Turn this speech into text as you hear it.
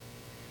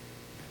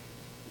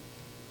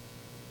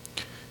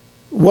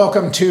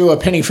Welcome to A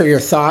Penny for Your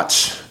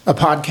Thoughts, a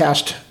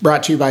podcast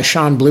brought to you by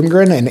Shawn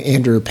and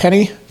Andrew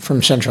Penney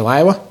from Central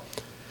Iowa.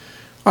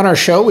 On our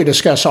show, we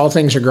discuss all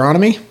things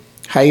agronomy,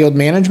 high-yield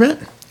management,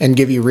 and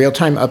give you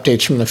real-time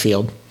updates from the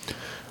field.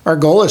 Our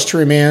goal is to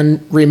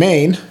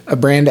remain a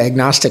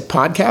brand-agnostic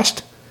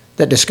podcast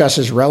that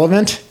discusses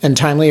relevant and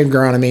timely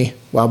agronomy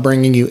while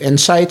bringing you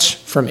insights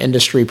from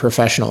industry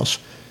professionals.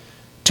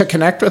 To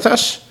connect with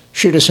us,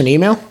 shoot us an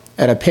email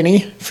at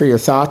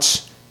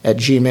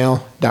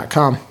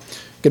apennyforyourthoughts@gmail.com.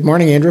 Good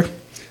morning, Andrew.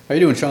 How you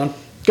doing, Shawn?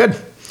 Good.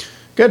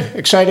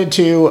 Excited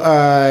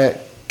to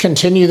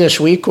continue this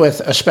week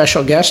with a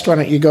special guest. Why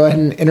don't you go ahead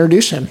and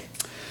introduce him?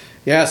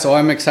 Yeah, so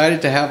I'm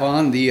excited to have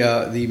on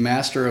the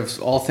master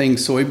of all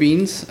things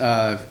soybeans,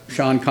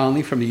 Shawn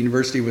Conley from the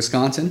University of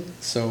Wisconsin.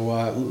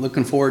 So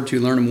looking forward to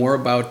learning more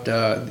about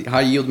the high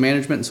yield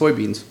management in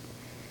soybeans.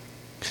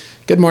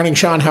 Good morning,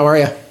 Shawn. How are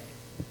you?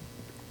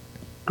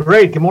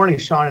 Great. Good morning,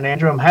 Shawn and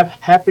Andrew. I'm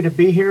happy to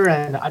be here,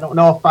 and I don't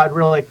know if I'd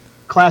really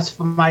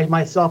classify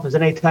myself as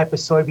any type of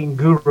soybean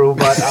guru,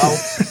 but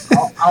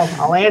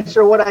I'll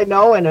answer what I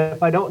know, and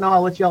if I don't know,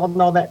 I'll let you all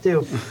know that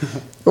too.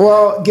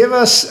 Well, give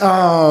us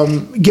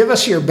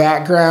your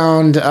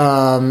background.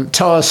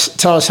 Tell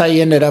us how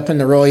you ended up in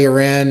the role you're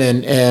in,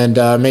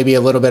 and maybe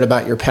a little bit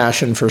about your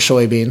passion for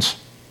soybeans.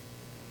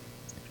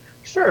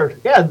 Sure.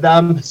 Yeah.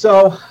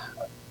 So,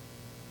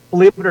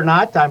 believe it or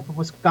not, I'm from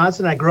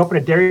Wisconsin. I grew up in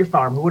a dairy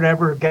farm. Who would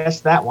ever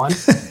guess that one?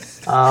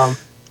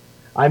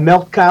 I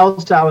milked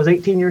cows till I was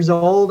 18 years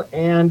old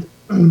and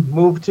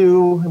went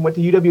to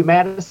UW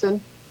Madison.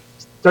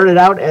 Started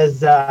out as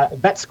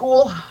vet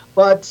school,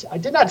 but I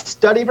did not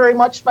study very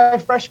much my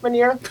freshman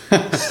year.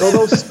 So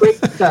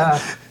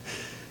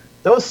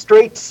those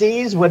straight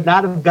C's would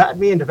not have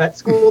gotten me into vet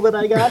school that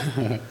I got.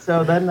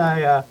 So then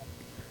I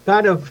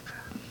kind of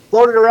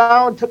floated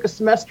around, took a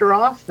semester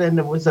off, and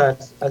it was a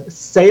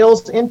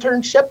sales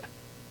internship.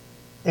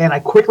 And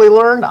I quickly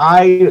learned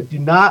I do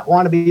not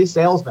want to be a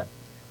salesman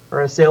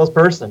or a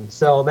salesperson.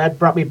 So that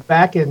brought me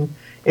back into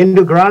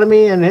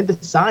agronomy and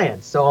into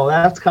science. So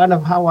that's kind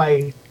of how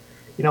I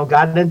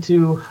got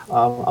into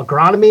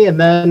agronomy. And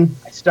then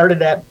I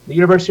started at the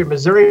University of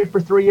Missouri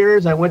for 3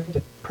 years. I went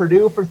to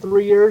Purdue for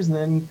 3 years. And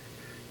then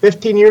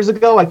 15 years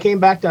ago, I came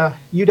back to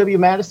UW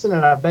Madison,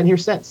 and I've been here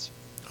since.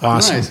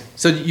 Awesome. Nice.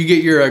 So you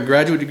get your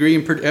graduate degree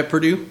at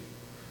Purdue?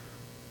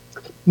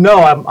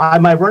 No,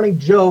 my running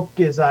joke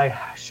is I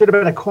should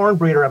have been a corn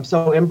breeder. I'm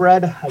so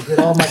inbred. I did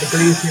all my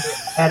degrees here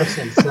at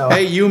Madison. So.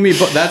 Hey, you and me,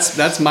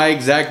 that's my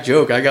exact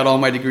joke. I got all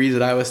my degrees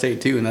at Iowa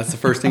State too, and that's the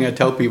first thing I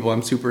tell people.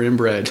 I'm super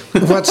inbred.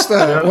 What's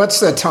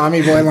the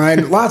Tommy Boy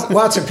line?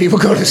 Lots of people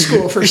go to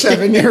school for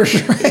 7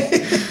 years, right?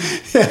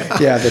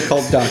 Yeah, they're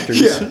called doctors.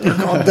 Yeah, they're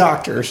called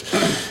doctors.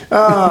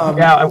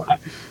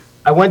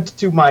 I went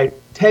to my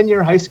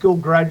 10-year high school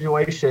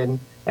graduation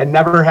and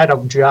never had a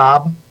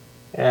job.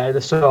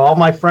 And so all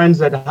my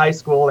friends at high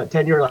school at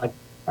 10 year like,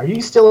 are you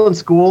still in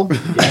school?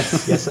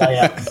 Yes, I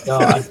am.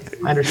 So I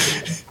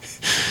understand.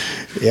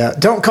 Yeah,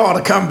 don't call it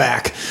a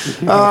comeback.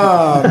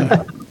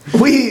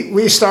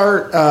 We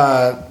start,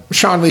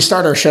 Shawn, we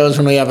start our shows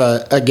when we have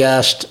a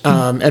guest.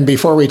 And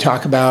before we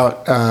talk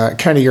about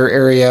kind of your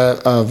area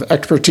of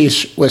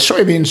expertise with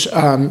soybeans,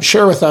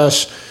 share with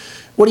us,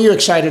 what are you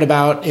excited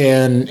about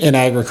in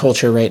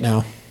agriculture right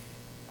now?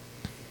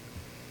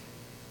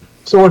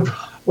 So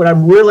what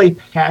I'm really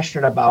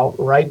passionate about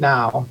right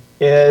now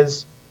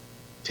is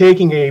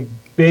taking a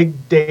big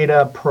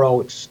data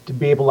approach to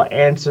be able to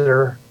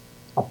answer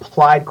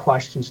applied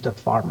questions to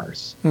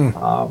farmers.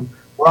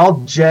 We're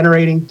all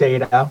generating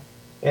data,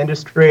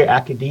 industry,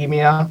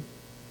 academia,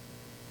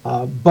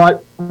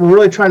 but we're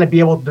really trying to be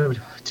able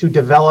to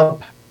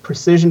develop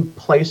precision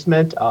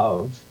placement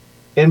of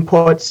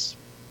inputs,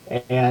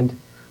 and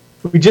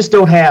we just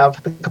don't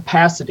have the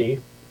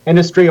capacity,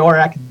 industry or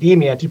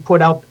academia, to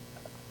put out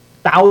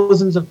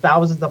thousands of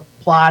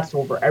plots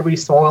over every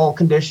soil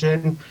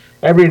condition,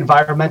 every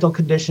environmental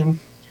condition.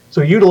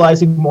 So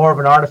utilizing more of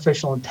an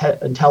artificial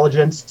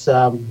intelligence,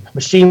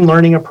 machine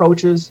learning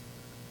approaches,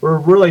 we're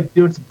really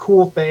doing some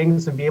cool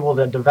things and be able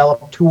to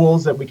develop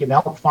tools that we can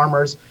help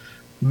farmers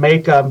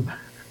make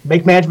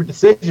management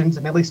decisions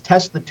and at least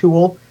test the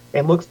tool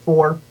and look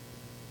for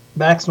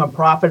maximum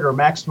profit or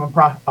maximum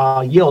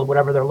yield,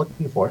 whatever they're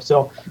looking for.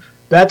 So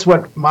that's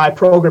what my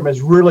program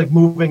is really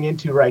moving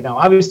into right now.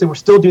 Obviously, we're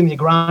still doing the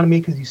agronomy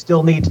because you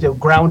still need to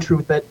ground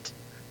truth it.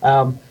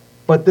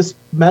 But this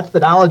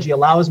methodology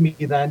allows me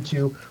then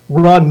to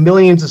run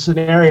millions of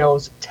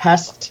scenarios,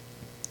 test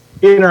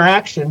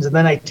interactions, and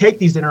then I take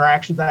these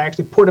interactions and I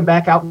actually put them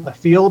back out in the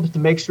field to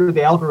make sure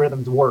the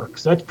algorithms work.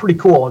 So that's pretty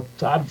cool.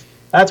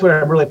 That's what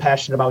I'm really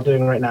passionate about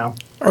doing right now.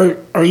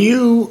 Are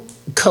you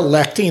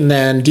collecting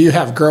then? Do you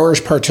have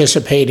growers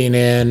participating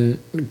in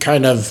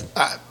kind of,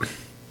 I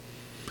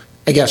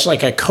guess,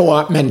 like a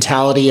co-op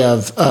mentality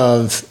of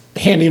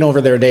handing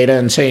over their data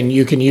and saying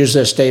you can use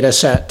this data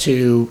set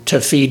to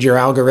feed your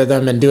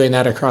algorithm and doing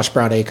that across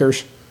broad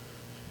acres?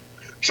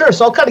 Sure.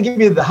 So I'll kind of give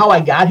you how I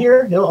got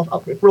here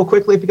real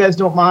quickly, if you guys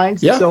don't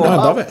mind. Yeah, so, I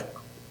love it.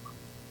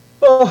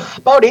 So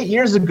about 8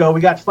 years ago,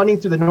 we got funding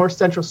through the North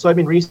Central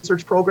Soybean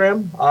Research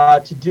Program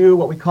to do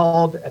what we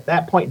called at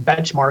that point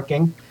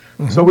benchmarking.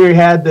 Mm-hmm. So we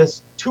had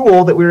this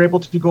tool that we were able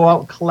to go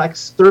out and collect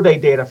survey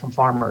data from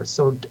farmers.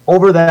 So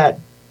over that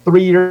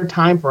 3-year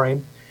time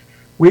frame,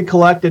 we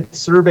collected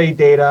survey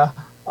data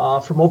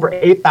from over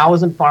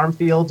 8,000 farm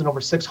fields and over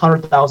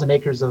 600,000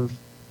 acres of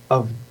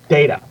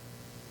data.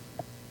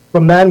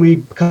 From then,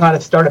 we kind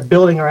of started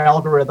building our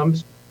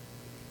algorithms.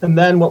 And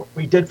then what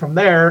we did from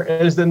there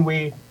is then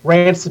we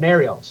ran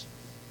scenarios.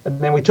 And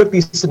then we took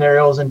these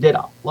scenarios and did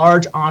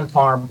large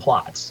on-farm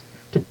plots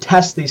to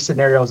test these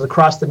scenarios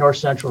across the North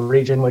Central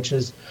region, which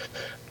is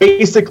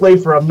basically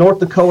from North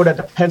Dakota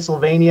to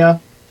Pennsylvania,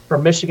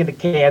 from Michigan to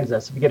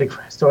Kansas.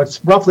 So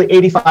it's roughly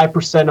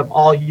 85% of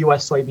all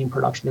U.S. soybean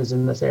production is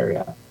in this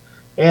area.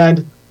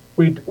 And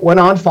we went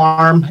on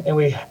farm and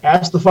we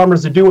asked the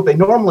farmers to do what they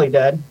normally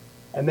did.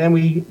 And then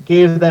we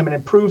gave them an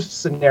improved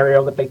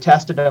scenario that they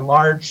tested in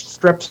large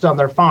strips on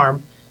their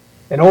farm.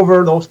 And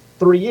over those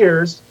 3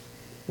 years,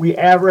 we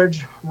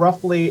averaged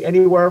roughly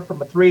anywhere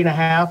from a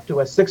 3.5 to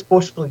a 6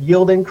 bushel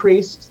yield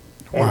increase,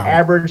 and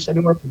averaged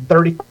anywhere from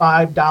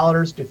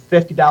 $35 to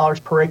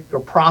 $50 per acre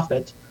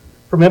profit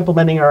from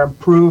implementing our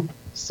improved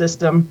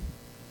system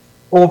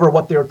over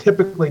what they were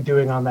typically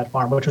doing on that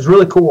farm, which was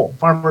really cool.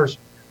 Farmers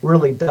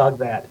really dug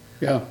that.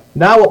 Yeah.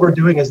 Now what we're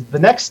doing is the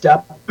next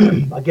step,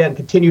 again,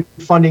 continued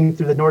funding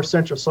through the North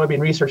Central Soybean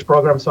Research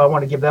Program, so I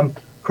want to give them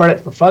credit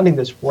for funding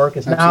this work,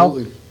 is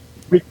Absolutely.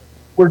 Now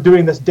we're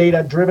doing this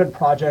data-driven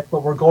project,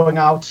 but we're going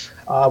out,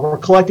 we're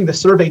collecting the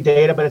survey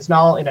data, but it's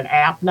now in an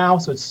app now,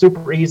 so it's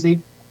super easy.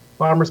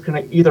 Farmers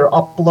can either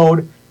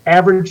upload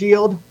average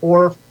yield,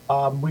 or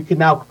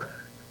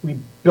we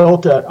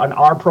built an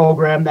R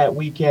program that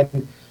we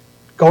can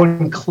go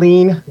and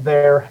clean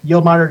their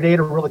yield monitor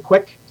data really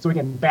quick, so we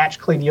can batch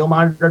clean yield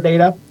monitor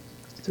data.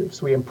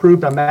 So we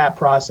improved on that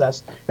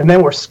process. And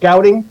then we're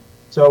scouting.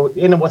 So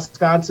in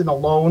Wisconsin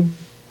alone,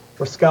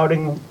 we're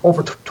scouting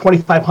over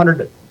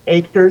 2,500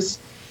 acres.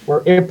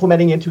 We're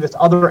implementing into this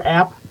other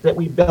app that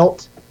we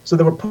built. So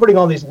that we're putting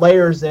all these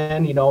layers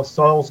in,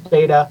 soils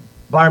data,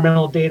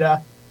 environmental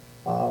data,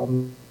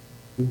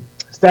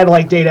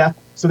 satellite data.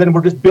 So then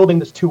we're just building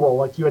this tool,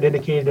 like you had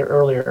indicated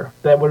earlier,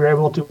 that we're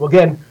able to,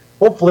 again,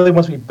 hopefully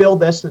once we build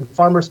this, and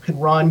farmers can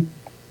run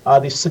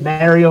these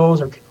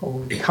scenarios or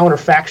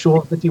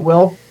counterfactuals, if you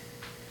will,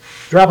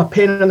 drop a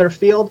pin in their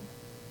field.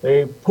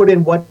 They put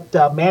in what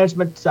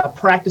management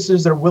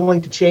practices they're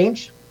willing to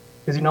change,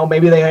 because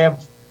maybe they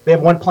have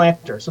one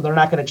planter, so they're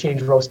not going to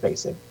change row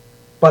spacing,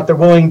 but they're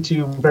willing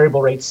to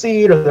variable rate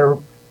seed, or they're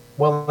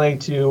willing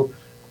to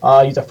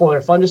use a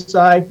foliar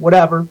fungicide,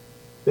 whatever.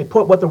 They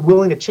put what they're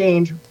willing to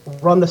change,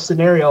 run the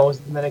scenarios,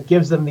 and then it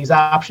gives them these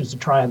options to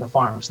try on the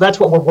farm. So that's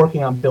what we're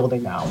working on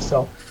building now.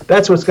 So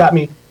that's what's got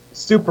me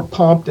super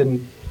pumped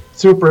and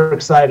super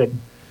excited.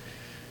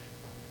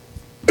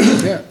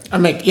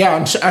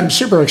 Yeah, I'm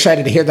super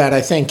excited to hear that. I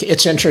think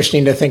it's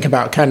interesting to think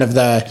about kind of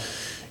the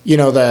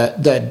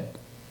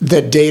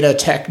data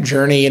tech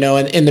journey.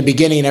 In the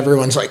beginning,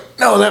 everyone's like,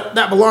 no,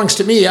 that belongs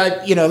to me.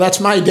 That's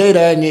my data.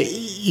 And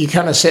you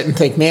kind of sit and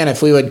think, man,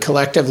 if we would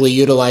collectively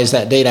utilize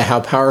that data, how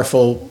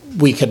powerful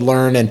we could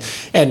learn.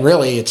 And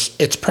really,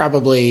 it's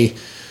probably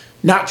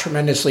not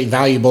tremendously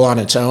valuable on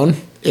its own.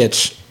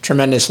 It's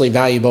tremendously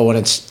valuable when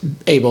it's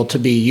able to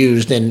be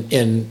used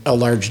in a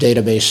large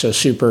database. So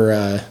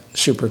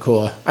super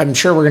cool. I'm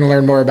sure we're going to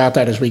learn more about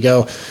that as we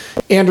go.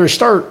 Andrew,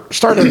 start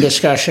a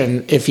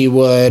discussion, if you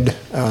would,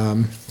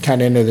 kind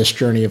of into this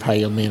journey of high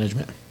yield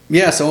management.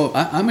 Yeah, so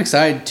I'm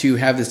excited to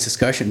have this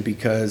discussion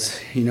because,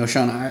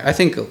 Shawn, I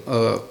think,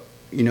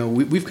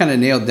 we've kind of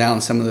nailed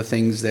down some of the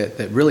things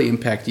that really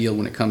impact yield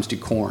when it comes to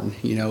corn.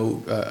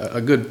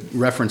 A good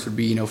reference would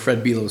be,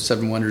 Fred Below's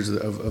 7 Wonders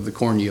of the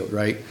corn yield,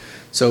 right?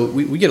 So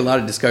we get a lot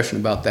of discussion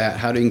about that,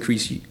 how to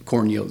increase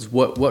corn yields,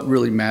 what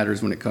really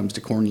matters when it comes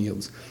to corn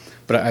yields.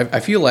 But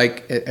I feel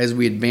like as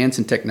we advance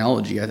in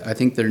technology, I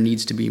think there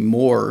needs to be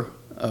more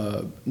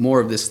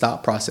of this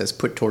thought process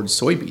put towards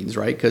soybeans,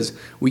 right? Because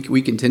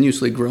we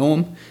continuously grow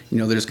them.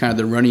 There's kind of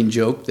the running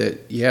joke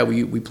that,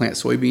 we plant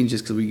soybeans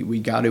just because we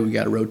got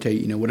to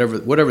rotate,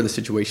 whatever the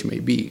situation may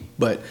be.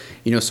 But,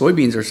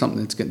 soybeans are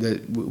something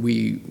that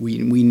we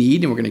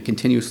need, and we're going to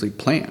continuously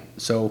plant.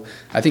 So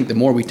I think the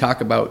more we talk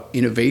about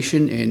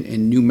innovation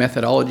and new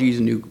methodologies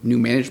and new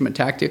management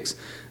tactics,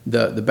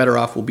 the better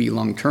off we'll be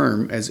long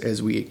term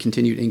as we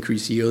continue to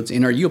increase yields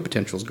and our yield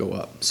potentials go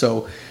up.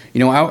 So, I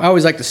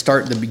always like to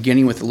start at the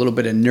beginning with a little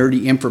bit of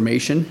nerdy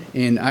information.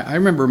 And I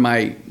remember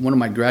one of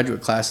my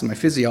graduate classes, my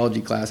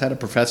physiology class, had a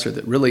professor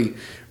that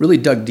really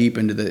dug deep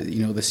into the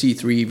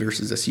C3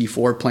 versus a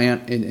C4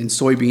 plant and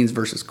soybeans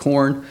versus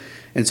corn.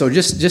 And so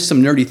just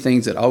some nerdy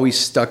things that always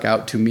stuck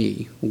out to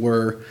me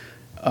were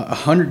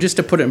 100, just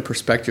to put it in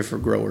perspective for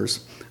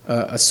growers.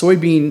 A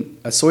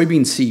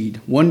soybean seed,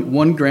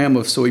 one gram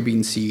of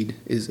soybean seed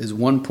is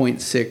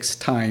 1.6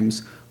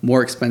 times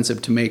more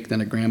expensive to make than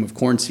a gram of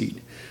corn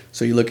seed.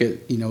 So you look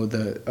at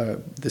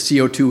the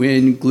CO2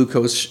 in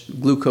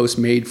glucose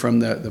made from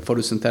the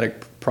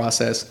photosynthetic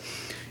process.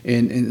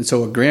 And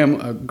so a gram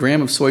of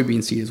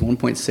soybean seed is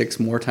 1.6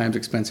 more times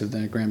expensive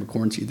than a gram of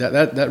corn seed.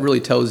 That really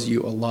tells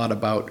you a lot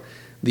about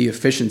the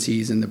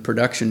efficiencies in the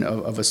production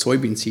of a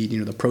soybean seed,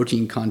 the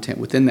protein content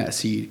within that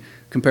seed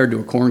compared to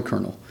a corn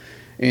kernel.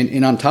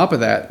 And on top of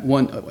that,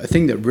 a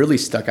thing that really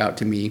stuck out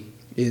to me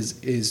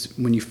is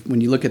when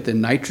you look at the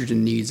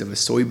nitrogen needs of a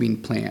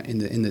soybean plant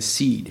in the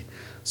seed.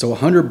 So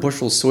 100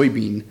 bushel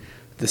soybean,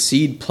 the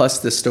seed plus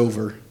the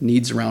stover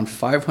needs around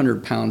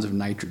 500 pounds of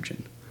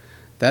nitrogen.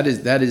 That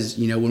is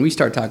when we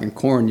start talking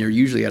corn, you're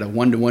usually at a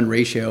 1-to-1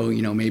 ratio,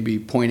 maybe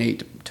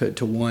 0.8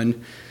 to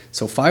 1.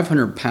 So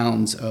 500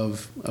 pounds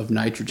of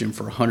nitrogen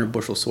for 100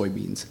 bushel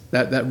soybeans.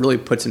 That really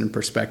puts it in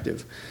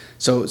perspective.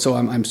 So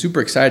I'm super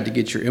excited to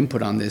get your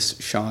input on this,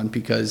 Shawn,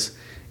 because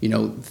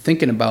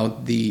thinking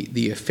about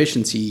the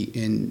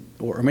efficiency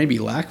or maybe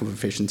lack of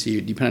efficiency,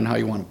 depending on how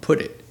you want to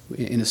put it,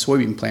 in a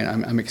soybean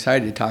plant, I'm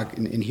excited to talk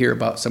and hear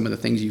about some of the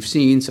things you've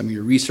seen, some of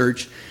your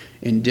research,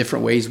 in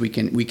different ways we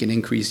can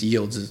increase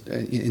yields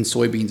in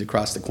soybeans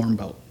across the Corn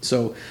Belt.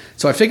 So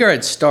I figure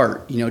I'd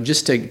start,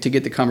 just to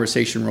get the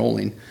conversation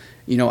rolling.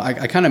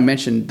 I kind of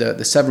mentioned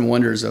the 7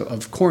 wonders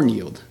of corn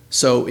yield.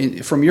 So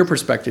from your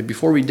perspective,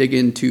 before we dig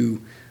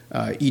into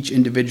each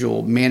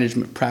individual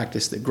management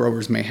practice that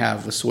growers may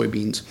have with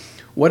soybeans,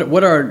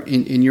 what are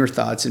in your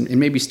thoughts, and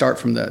maybe start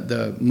from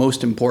the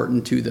most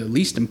important to the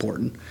least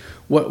important,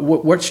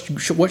 what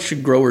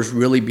should growers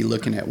really be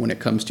looking at when it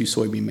comes to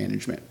soybean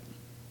management?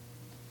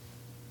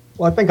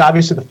 Well, I think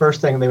obviously the first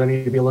thing they would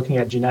need to be looking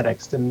at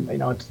genetics, and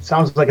it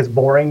sounds like it's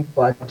boring,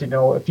 but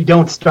if you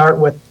don't start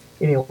with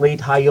an elite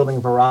high yielding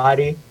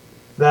variety,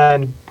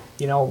 then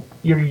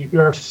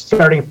you're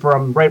starting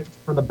from right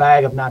from the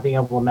bag of not being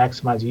able to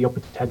maximize yield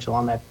potential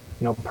on that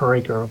per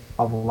acre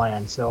of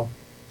land. So,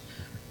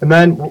 and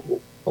then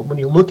when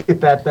you look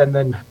at that,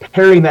 then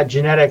pairing that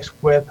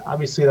genetics with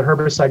obviously the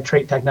herbicide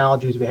trait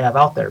technologies we have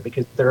out there,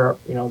 because they're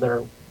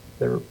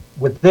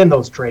within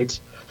those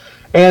traits.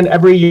 And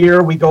every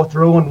year we go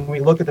through and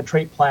we look at the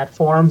trait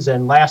platforms,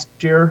 and last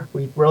year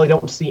we really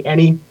don't see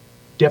any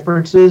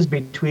differences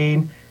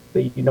between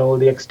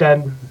the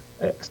Extend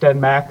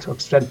Max or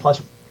Extend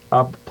Plus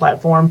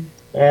platform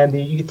and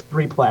the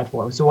E3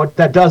 platform. So what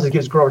that does is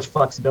gives growers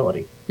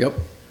flexibility. Yep.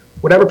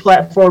 Whatever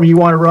platform you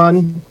want to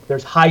run,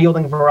 there's high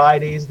yielding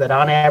varieties that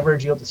on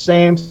average yield the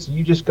same. So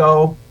you just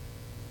go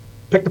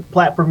pick the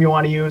platform you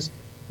want to use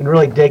and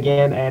really dig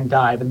in and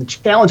dive. And the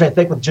challenge, I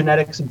think, with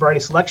genetics and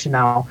variety selection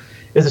now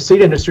is the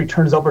seed industry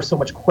turns over so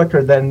much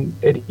quicker than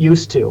it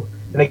used to.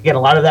 And again, a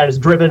lot of that is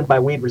driven by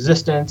weed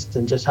resistance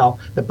and just how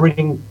the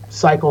breeding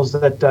cycles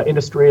that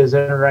industry is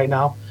in right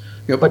now.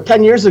 Yep. But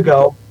 10 years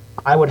ago,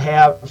 I would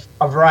have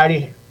a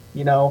variety,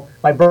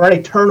 my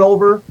variety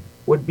turnover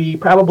would be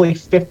probably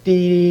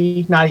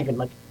 50, not even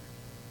like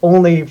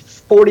only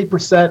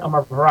 40% of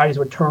my varieties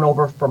would turn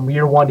over from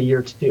year 1 to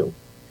year 2.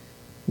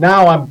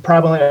 Now I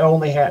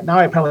probably have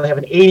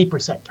an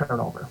 80%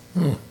 turnover.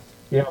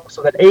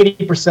 So that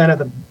 80% of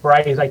the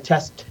varieties I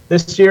test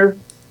this year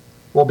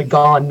will be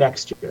gone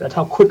next year. That's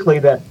how quickly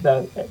that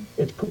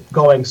it's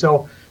going.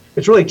 So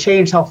it's really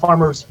changed how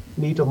farmers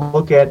need to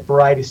look at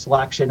variety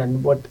selection.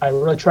 And what I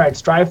really try and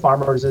strive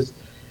farmers is,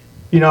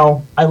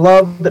 I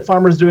love that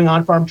farmers doing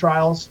on-farm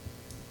trials.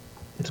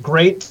 It's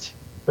great,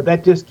 but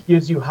that just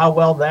gives you how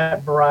well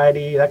that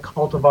variety, that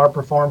cultivar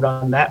performed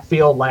on that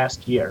field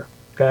last year,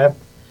 okay?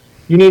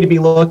 You need to be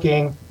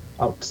looking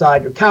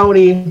outside your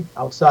county,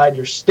 outside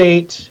your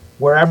state,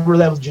 wherever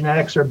those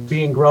genetics are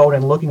being grown,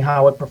 and looking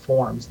how it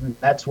performs. And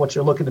that's what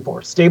you're looking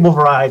for, stable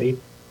variety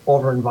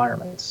over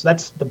environments.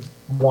 That's the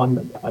one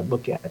that I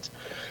look at.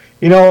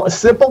 A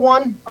simple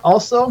one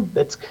also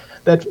that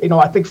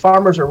I think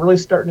farmers are really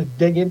starting to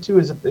dig into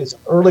is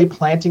early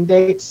planting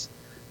dates.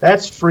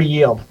 That's free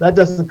yield. That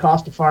doesn't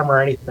cost a farmer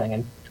anything.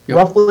 And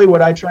roughly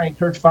what I try and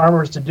encourage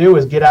farmers to do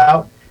is get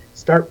out,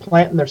 start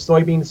planting their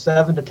soybeans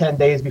 7 to 10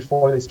 days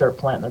before they start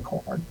planting their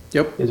corn.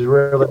 Yep. Is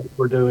really what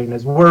we're doing.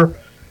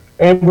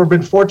 We've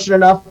been fortunate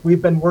enough,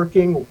 we've been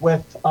working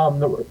with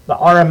the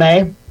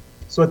RMA.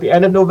 So at the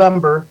end of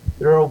November,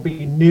 there will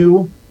be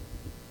new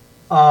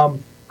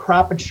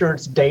crop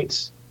insurance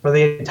dates for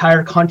the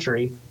entire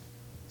country.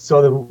 So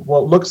it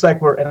looks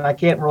like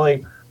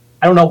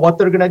I don't know what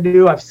they're going to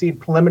do. I've seen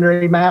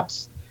preliminary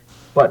maps,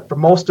 but for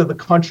most of the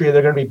country,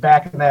 they're going to be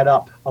backing that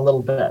up a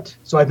little bit.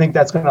 So I think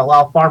that's going to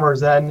allow farmers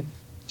then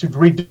to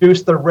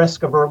reduce the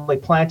risk of early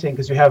planting,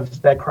 because you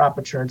have that crop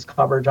insurance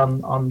coverage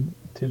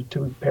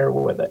to pair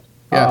with it.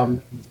 Yeah.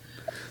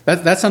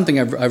 That's something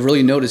I've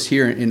really noticed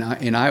here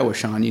in Iowa,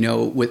 Shawn.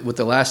 With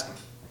the last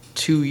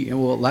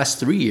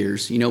 3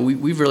 years,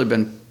 we've really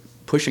been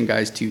pushing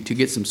guys to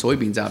get some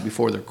soybeans out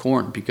before their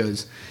corn,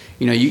 because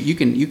you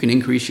can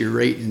increase your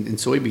rate in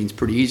soybeans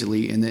pretty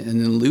easily, and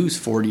then lose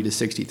 40 to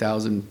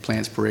 60,000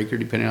 plants per acre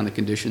depending on the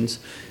conditions,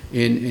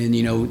 and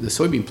the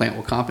soybean plant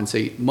will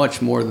compensate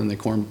much more than a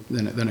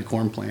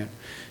corn plant.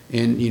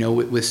 And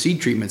with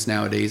seed treatments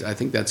nowadays, I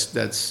think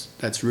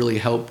that's really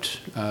helped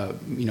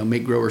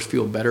make growers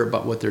feel better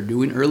about what they're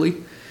doing early.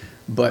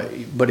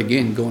 But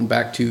again, going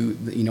back to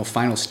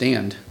final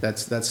stand,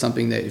 that's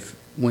something that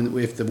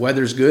if the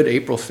weather's good,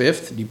 April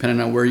 5th,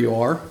 depending on where you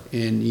are,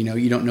 and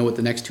you don't know what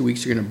the next 2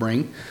 weeks are going to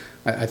bring,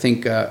 I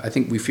think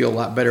we feel a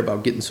lot better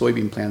about getting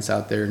soybean plants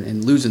out there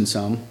and losing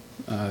some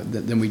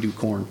than we do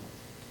corn.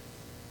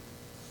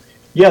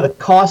 Yeah, the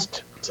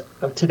cost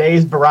of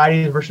today's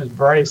varieties versus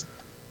varieties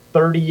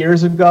 30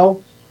 years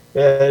ago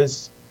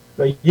is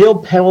the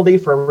yield penalty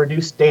for a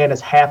reduced stand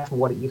is half of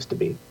what it used to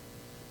be.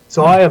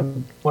 So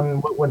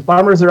when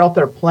farmers are out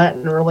there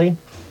planting early,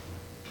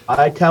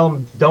 I tell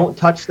them don't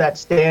touch that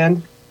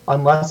stand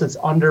unless it's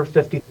under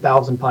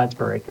 50,000 plants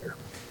per acre.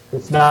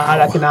 It's not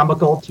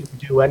economical to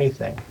do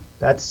anything.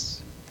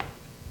 That's,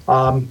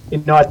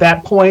 at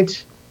that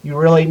point, you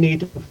really need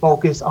to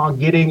focus on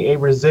getting a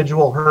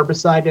residual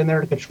herbicide in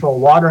there to control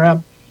water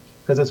hemp,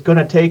 because it's going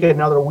to take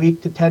another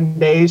week to 10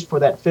 days for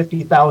that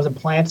 50,000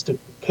 plants to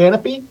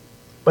canopy,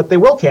 but they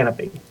will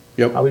canopy.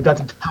 Yep. We've done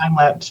some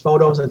time-lapse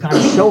photos and kind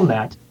of shown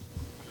that.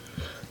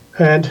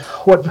 And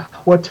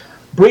what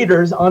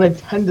breeders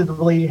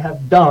unintendedly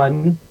have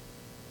done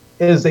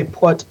is they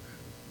put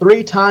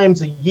 3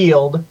 times the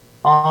yield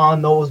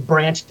on those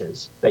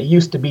branches that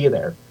used to be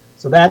there.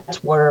 So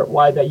that's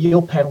why that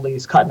yield penalty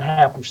is cut in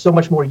half. There's so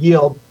much more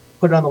yield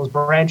put on those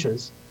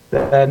branches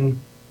than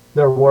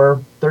there were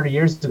 30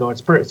 years ago.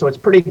 It's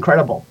pretty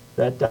incredible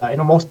that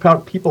most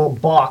people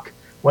balk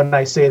when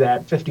I say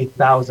that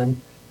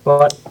 50,000.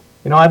 But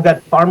I've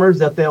got farmers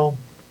that they'll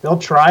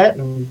try it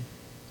and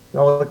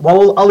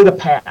I'll leave a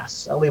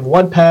pass. I'll leave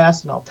one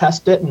pass and I'll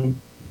test it, and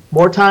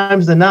more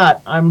times than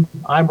not, I'm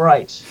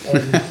right.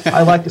 And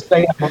I like to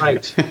say I'm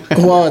right.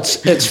 Well,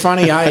 it's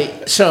funny.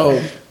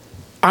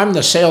 I'm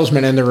the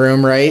salesman in the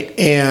room, right?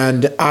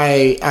 And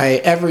I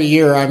every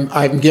year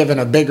I'm given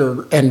a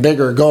bigger and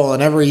bigger goal,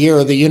 and every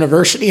year the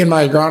university and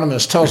my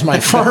agronomist tells my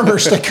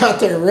farmers to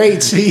cut their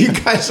rates. You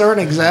guys aren't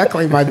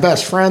exactly my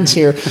best friends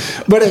here,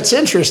 but it's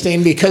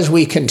interesting because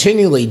we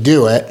continually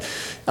do it.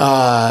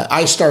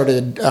 I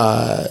started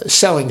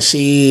selling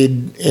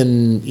seed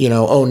in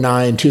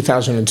 2009,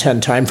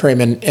 2010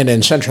 timeframe, and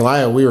in Central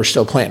Iowa we were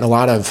still planting a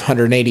lot of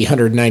 180,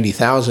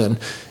 190,000,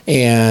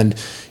 and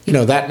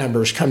that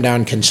number's come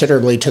down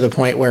considerably to the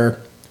point where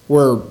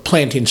we're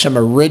planting some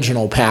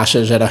original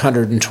passes at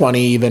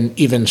 120,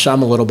 even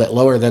some a little bit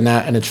lower than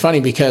that. And it's funny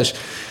because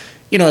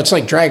it's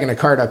like dragging a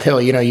cart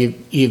uphill.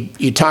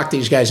 You talk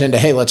these guys into,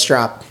 hey, let's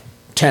drop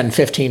 10,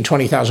 15,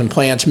 20,000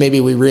 plants. Maybe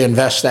we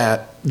reinvest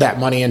that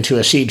money into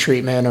a seed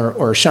treatment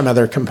or some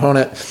other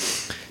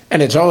component.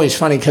 And it's always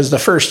funny because the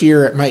first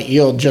year it might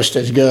yield just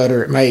as good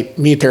or it might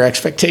meet their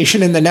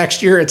expectation. And the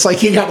next year it's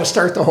like you got to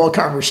start the whole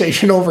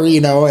conversation over,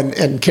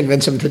 and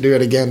convince them to do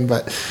it again.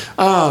 But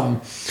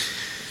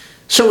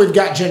so we've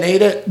got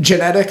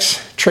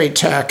genetics, trait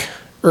tech,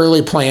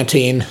 early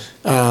planting.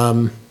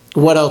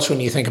 What else when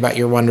you think about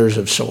your wonders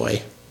of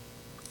soy?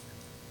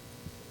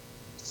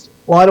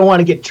 Well, I don't want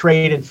to get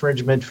trade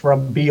infringement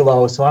from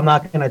Belo, so I'm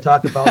not going to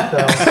talk about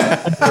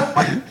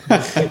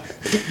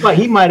but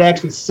he might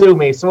actually sue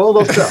me, so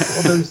we'll do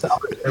some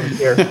other terms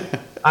here.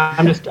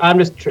 I'm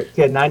just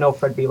kidding. I know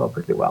Fred Belo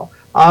pretty well.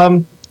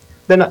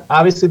 Then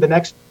obviously the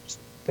next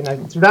thing,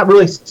 they're not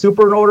really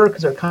super in order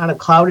because they're kind of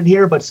clouded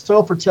here, but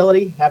soil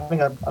fertility,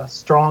 having a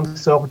strong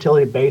soil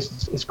fertility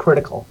base is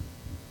critical.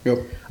 Yep.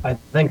 I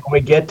think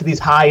when we get to these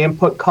high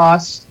input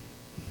costs,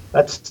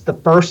 that's the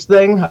first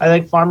thing I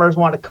think farmers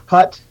want to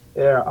cut.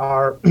 There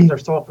are their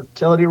soil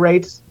fertility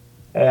rates,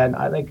 and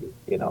I think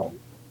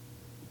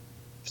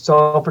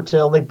soil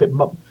fertility,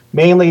 but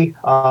mainly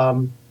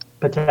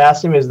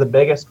potassium is the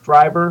biggest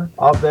driver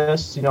of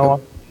this.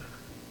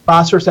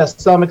 Phosphorus has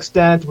some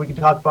extent. We can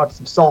talk about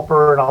some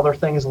sulfur and other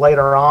things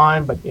later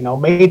on, but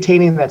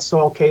maintaining that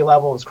soil K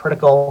level is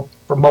critical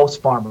for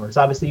most farmers.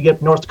 Obviously, you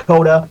get North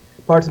Dakota,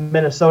 parts of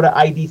Minnesota,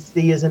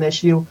 IDC is an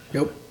issue.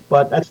 Yep.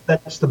 But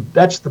that's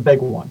the big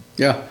one.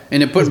 Yeah,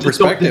 and to put in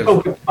perspective.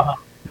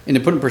 And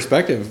to put in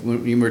perspective,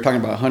 when we were talking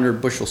about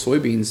 100 bushel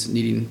soybeans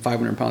needing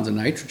 500 pounds of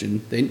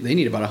nitrogen, they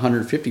need about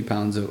 150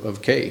 pounds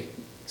of K.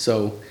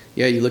 So,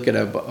 yeah, you look at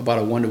about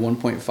a 1 to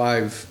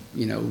 1.5,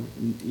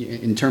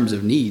 in terms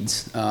of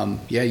needs.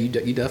 You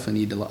definitely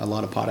need a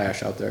lot of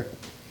potash out there.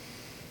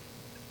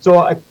 So,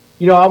 I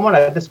want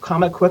to just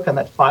comment quick on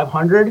that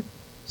 500.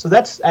 So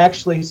that's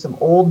actually some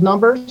old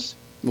numbers.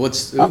 Good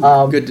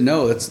to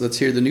know. Let's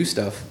hear the new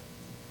stuff.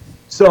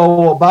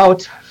 So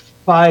about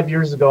 5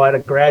 years ago, I had a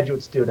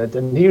graduate student,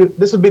 and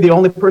this would be the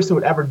only person who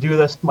would ever do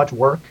this much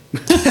work.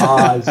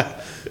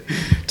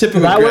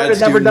 Typical I grad never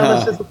student,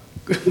 done this.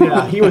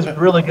 Yeah, he was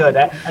really good.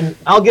 And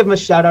I'll give him a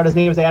shout out. His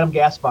name is Adam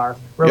Gaspar.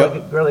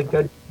 Really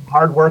good,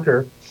 hard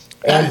worker.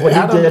 And what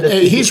Adam, he did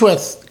is he's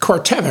with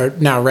Corteva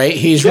now, right?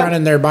 He's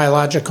running their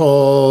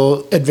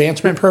biological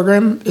advancement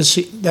program. Is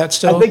that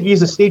still? I think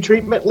he's a seed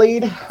treatment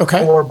lead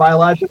or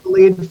biological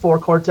lead for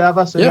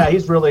Corteva. So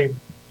he's really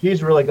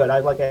good. I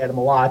like Adam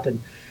a lot.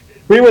 And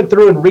we went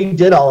through and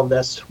redid all of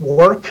this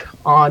work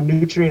on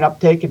nutrient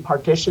uptake and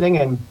partitioning.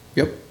 And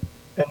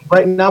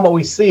right now what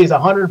we see is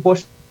 100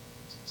 bushel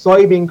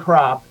soybean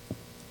crop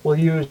will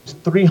use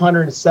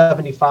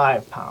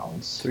 375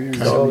 pounds.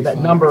 So that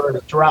number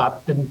has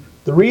dropped. And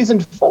the reason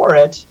for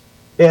it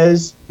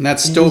is... And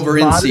that's stover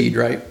in seed,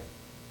 right?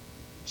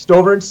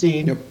 Stover and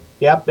seed. Yep.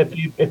 Yep.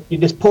 If you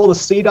just pull the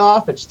seed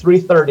off, it's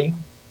 330,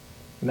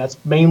 and that's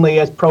mainly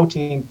as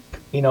protein,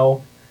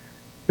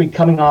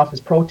 coming off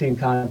as protein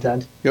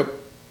content. Yep.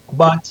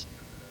 But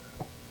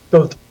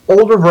those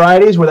older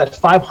varieties where that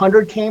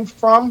 500 came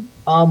from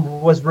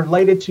was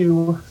related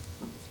to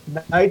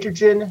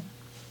nitrogen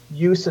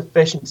use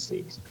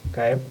efficiencies.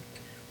 Okay,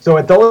 so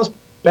at those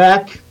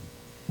back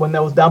when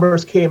those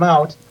numbers came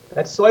out,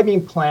 that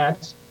soybean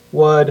plant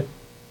would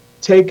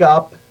take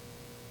up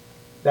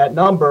that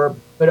number,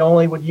 but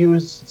only would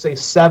use, say,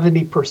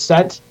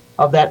 70%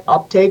 of that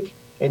uptake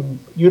and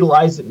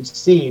utilize it in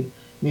seed. In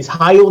these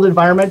high yield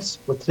environments,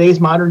 with today's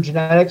modern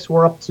genetics,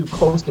 we're up to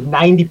close to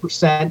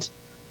 90%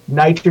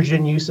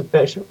 nitrogen use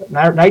efficient,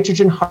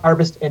 nitrogen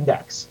harvest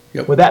index.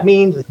 Yep. What that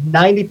means is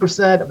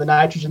 90% of the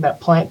nitrogen that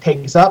plant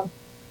takes up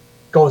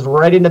goes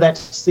right into that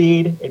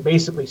seed. It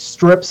basically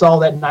strips all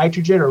that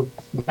nitrogen, or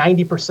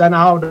 90%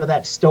 out of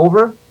that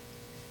stover.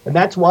 And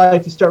that's why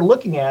if you start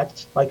looking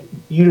at like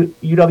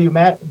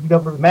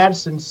UW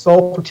Madison's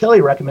soil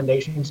fertility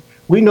recommendations,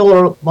 we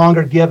no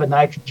longer give a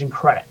nitrogen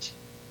credit.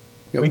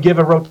 Yep. We give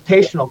a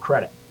rotational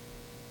credit.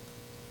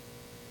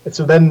 And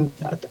so then,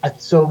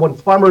 when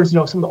farmers,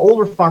 some of the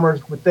older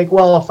farmers would think,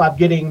 well, if I'm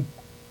getting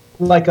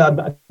like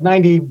a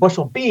 90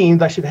 bushel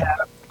beans, I should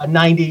have a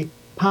 90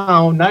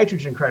 pound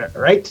nitrogen credit,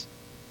 right?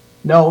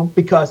 No,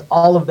 because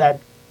all of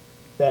that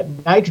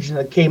nitrogen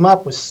that came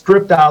up was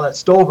stripped out of that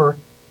stover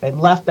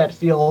and left that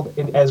field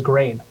as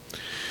grain.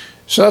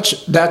 So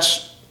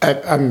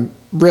I'm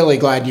really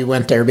glad you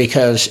went there,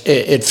 because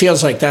it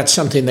feels like that's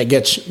something that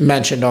gets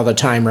mentioned all the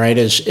time, right?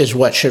 Is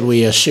what should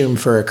we assume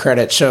for a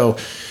credit? So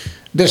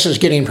this is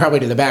getting probably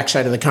to the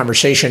backside of the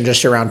conversation,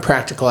 just around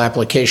practical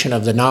application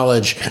of the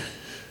knowledge.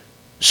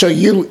 So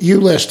you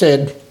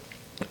listed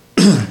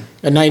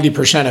a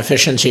 90%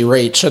 efficiency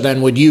rate. So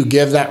then would you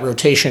give that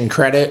rotation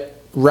credit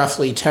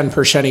roughly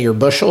 10% of your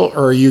bushel,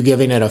 or are you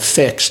giving it a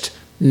fixed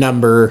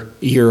number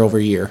year over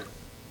year?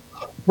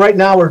 Right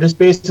now, we're just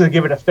basically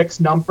giving a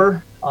fixed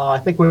number. I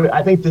think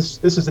this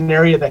is an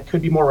area that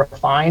could be more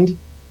refined.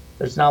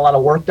 There's not a lot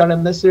of work done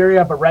in this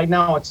area, but right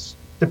now it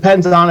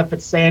depends on if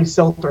it's sand,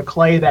 silt, or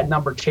clay. That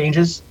number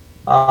changes.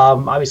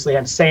 Obviously,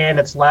 on sand,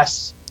 it's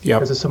less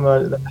because of some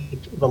of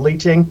the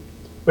leaching.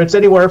 But it's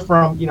anywhere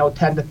from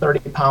 10 to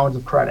 30 pounds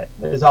of credit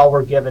is all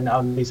we're given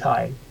on these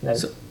high.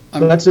 So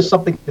that's just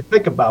something to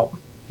think about.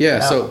 Yeah.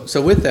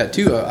 So with that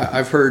too,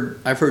 I've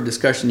heard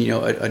discussion,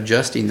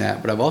 adjusting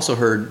that, but I've also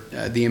heard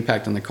the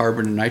impact on the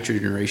carbon and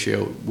nitrogen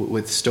ratio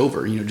with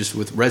stover, just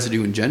with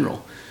residue in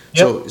general.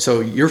 Yep.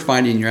 So you're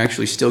finding you're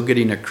actually still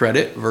getting a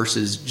credit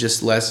versus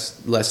just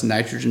less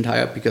nitrogen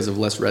tie up because of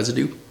less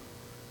residue.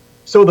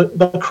 So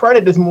the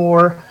credit is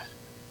more.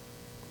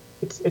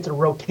 It's a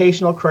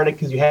rotational credit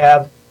because you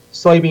have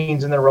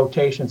soybeans in their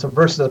rotation. So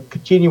versus a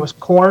continuous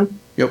corn,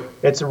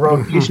 it's a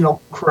rotational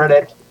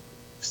credit.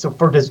 So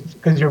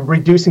because you're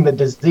reducing the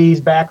disease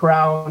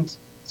background.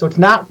 So it's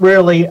not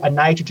really a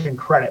nitrogen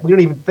credit. We don't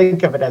even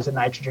think of it as a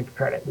nitrogen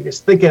credit. We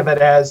just think of it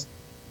as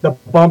the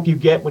bump you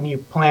get when you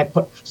put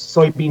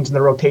soybeans in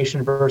the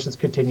rotation versus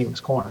continuous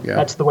corn. Yeah.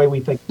 That's the way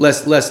we think.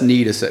 Less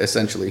need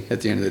essentially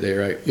at the end of the day,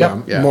 right?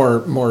 Yep. Yeah.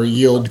 More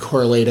yield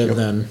correlative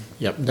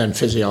than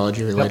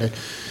physiology related.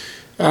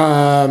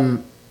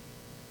 Well,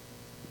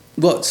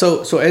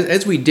 so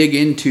as we dig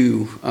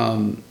into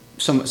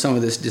some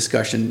of this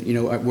discussion,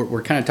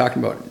 we're kind of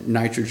talking about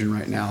nitrogen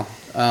right now.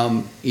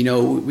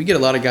 We get a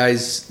lot of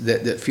guys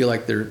that feel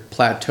like they're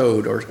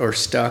plateaued or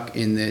stuck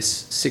in this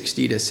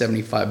 60 to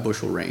 75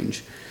 bushel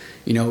range.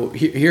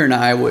 Here in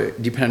Iowa,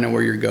 depending on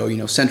where you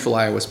go, central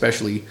Iowa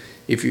especially,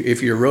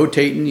 if you're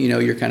rotating,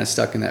 you're kind of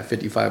stuck in that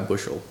 55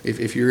 bushel.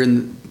 If you're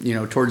in,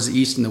 towards the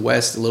east and the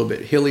west, a little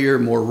bit hillier,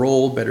 more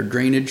roll, better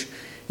drainage,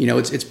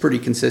 it's pretty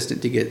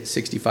consistent to get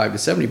 65 to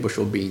 70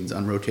 bushel beans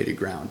on rotated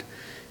ground.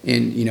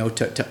 And,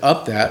 to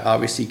up that,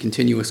 obviously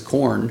continuous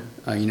corn,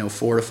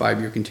 4 to 5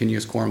 year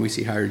continuous corn, we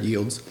see higher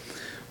yields.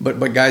 But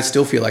guys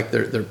still feel like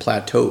they're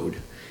plateaued.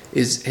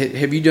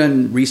 Have you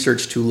done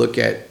research to look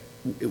at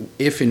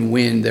if and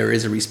when there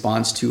is a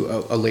response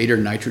to a later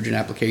nitrogen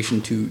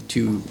application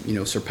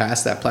to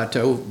surpass that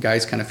plateau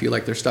guys kind of feel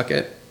like they're stuck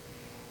at?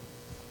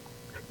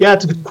 Yeah,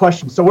 it's a good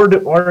question. So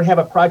we're have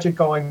a project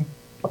going,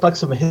 like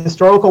some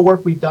historical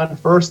work we've done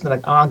first, and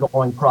an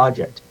ongoing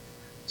project.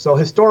 So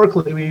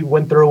historically, we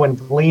went through and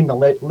gleaned the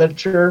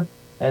literature,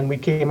 and we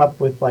came up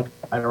with I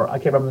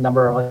can't remember the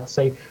number, let's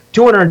say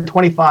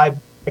 225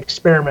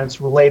 experiments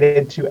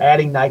related to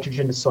adding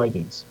nitrogen to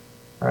soybeans.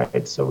 All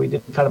right, so we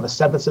did kind of a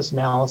synthesis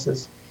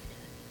analysis,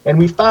 and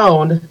we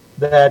found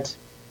that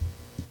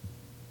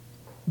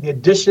the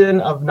addition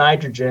of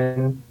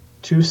nitrogen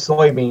to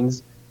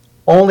soybeans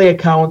only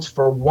accounts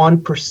for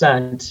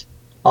 1%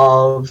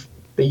 of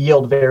the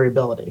yield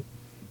variability.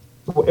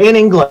 In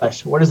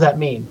English, what does that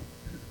mean?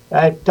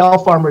 I tell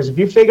farmers, if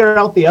you figure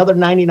out the other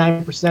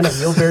 99% of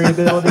yield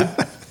variability,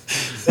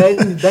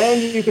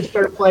 then you can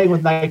start playing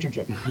with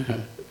nitrogen.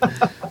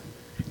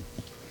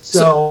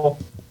 So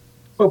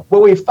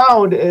what we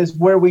found is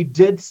where we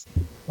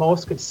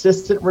most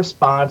consistent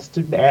response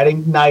to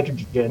adding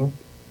nitrogen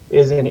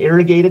is in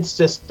irrigated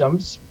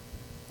systems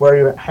where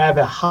you have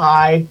a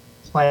high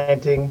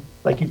planting,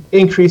 like you've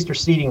increased your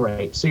seeding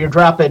rate. So you're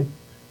dropping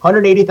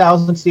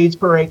 180,000 seeds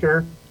per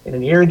acre in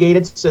an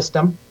irrigated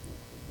system.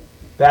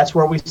 That's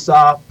where we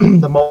saw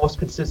the most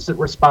consistent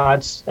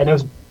response, and it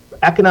was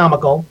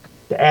economical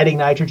to adding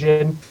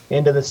nitrogen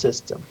into the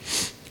system.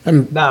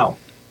 Now,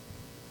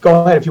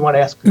 go ahead if you want to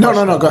ask.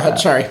 No, go ahead.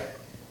 Sorry.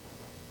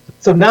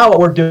 So now what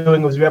we're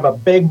doing is we have a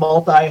big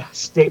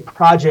multi-state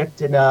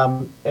project in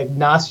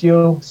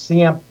Ignacio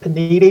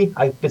Ciampaniti.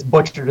 I just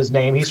butchered his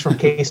name. He's from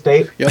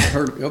K-State. Yep,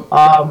 heard. Yep.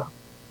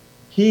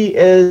 He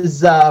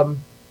is, what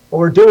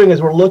we're doing is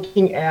we're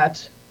looking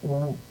at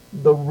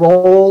the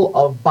role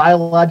of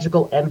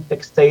biological end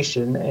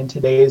fixation in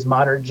today's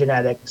modern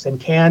genetics,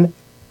 and can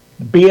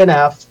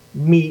BNF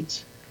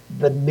meet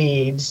the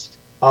needs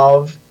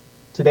of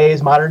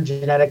today's modern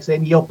genetics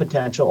and yield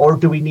potential, or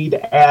do we need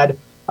to add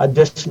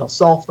additional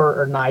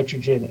sulfur or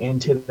nitrogen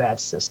into that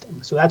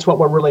system? So that's what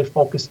we're really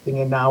focusing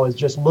in now, is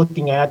just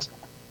looking at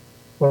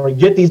when we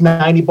get these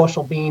 90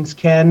 bushel beans,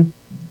 can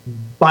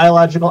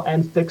biological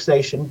end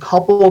fixation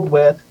coupled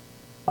with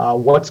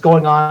what's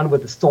going on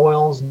with the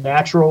soil's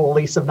natural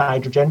release of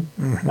nitrogen,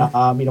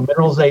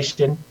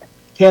 mineralization,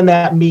 can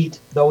that meet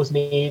those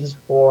needs?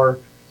 Or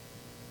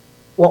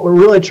what we're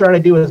really trying to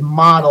do is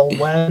model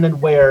when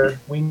and where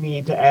we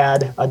need to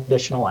add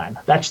additional N.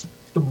 That's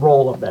the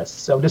role of this.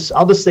 So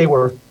I'll just say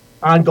we're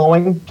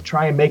ongoing to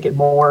try and make it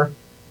more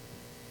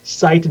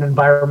site and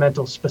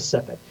environmental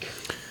specific.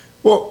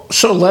 Well,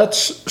 so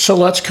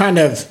let's kind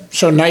of,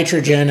 so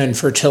nitrogen and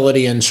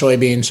fertility in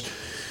soybeans,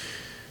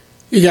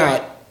 you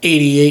got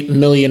 88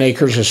 million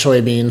acres of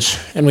soybeans,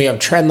 and we have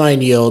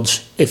trendline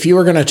yields. If you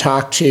were going to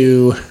talk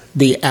to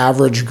the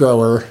average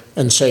grower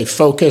and say,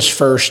 focus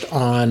first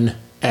on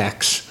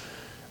X,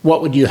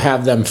 what would you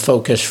have them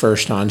focus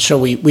first on? So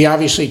we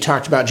obviously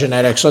talked about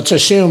genetics. Let's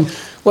assume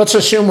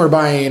we're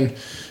buying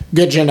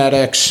good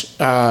genetics.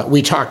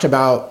 We talked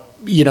about,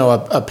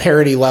 a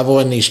parity level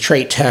in these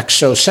trait techs.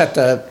 So set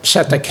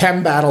the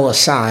chem battle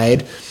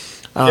aside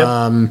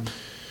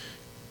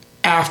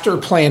after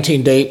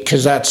planting date,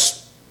 because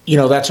that's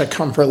a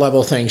comfort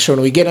level thing. So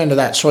when we get into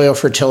that soil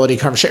fertility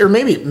conversation, or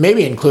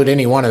maybe include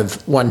any one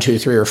of 1, 2,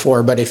 3, or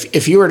 4, but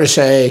if you were to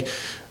say,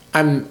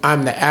 I'm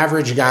the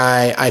average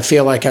guy, I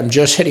feel like I'm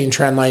just hitting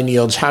trendline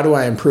yields, how do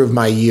I improve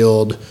my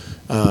yield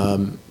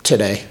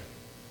today?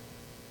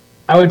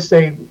 I would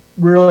say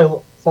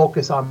really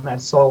focus on that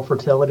soil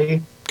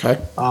fertility. Okay.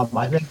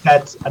 I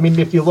think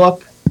if you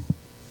look,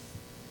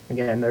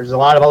 again, there's a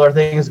lot of other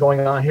things going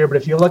on here, but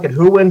if you look at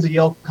who wins the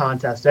yield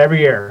contest every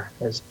year,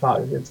 it's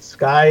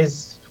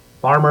guys,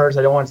 farmers,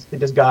 I don't want to say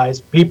just guys,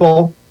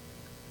 people.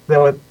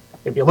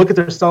 If you look at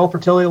their soil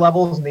fertility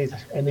levels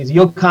and these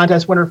yield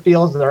contest winner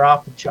fields, they're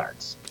off the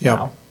charts.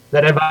 Yeah.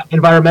 That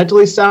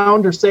environmentally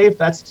sound or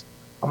safe,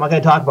 I'm not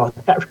going to talk about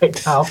that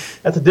right now.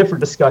 That's a different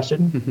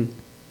discussion. Mm-hmm.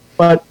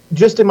 But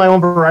just in my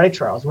own variety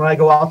trials, when I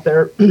go out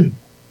there,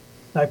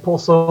 I pull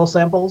soil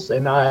samples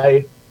and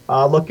I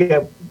look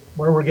at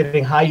where we're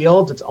getting high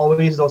yields. It's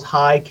always those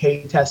high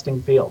K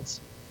testing fields.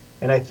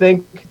 And I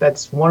think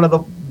that's one of the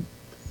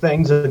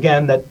things,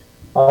 again, that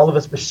all of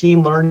this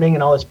machine learning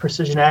and all this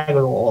precision ag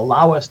will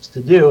allow us to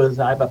do. Is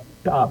I have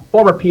a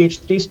former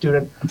PhD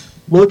student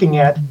looking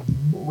at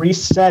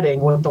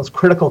resetting what those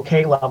critical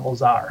K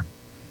levels are.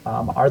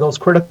 Are those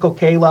critical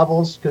K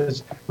levels?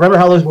 Because remember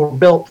how those were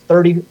built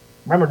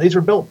these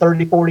were built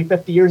 30, 40,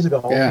 50 years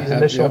ago, these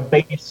initial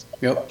base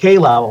K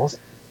levels.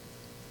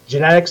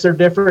 Genetics are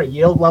different,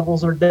 yield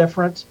levels are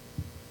different.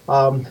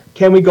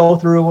 Can we go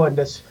through and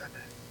just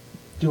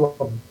do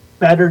a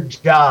better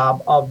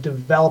job of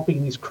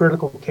developing these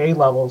critical K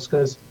levels?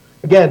 Because,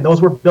 again,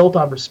 those were built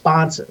on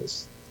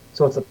responses.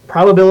 So it's the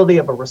probability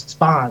of a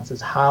response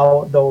is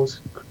how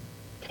those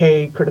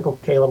critical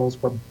K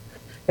levels were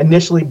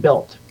initially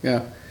built.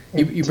 Yeah.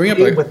 You bring up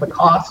with the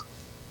cost.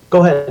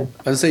 Go ahead.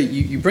 I was going to say,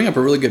 you bring up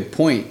a really good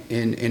point,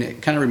 and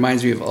it kind of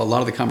reminds me of a lot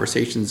of the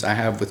conversations I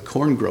have with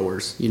corn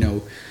growers.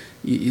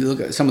 You look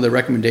at some of the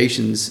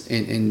recommendations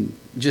and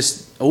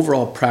just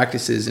overall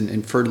practices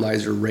and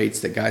fertilizer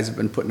rates that guys have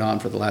been putting on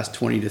for the last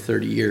 20 to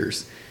 30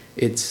 years.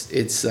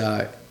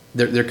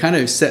 They're kind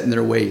of set in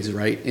their ways,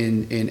 right?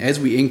 And as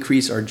we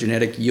increase our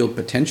genetic yield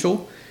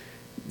potential,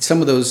 some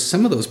of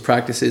those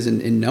practices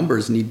and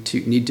numbers need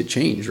to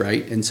change,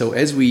 right? And so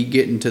as we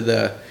get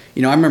into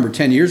I remember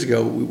 10 years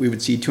ago we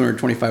would see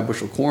 225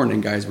 bushel corn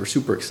and guys were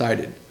super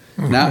excited.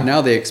 Mm-hmm.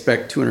 Now they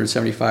expect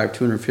 275,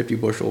 250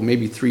 bushel,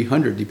 maybe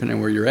 300 depending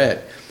on where you're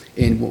at.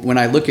 And when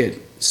I look at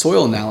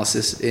soil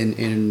analysis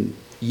in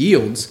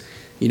yields,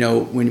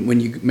 when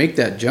you make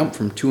that jump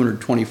from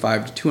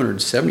 225 to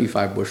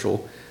 275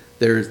 bushel,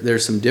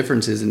 there's some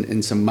differences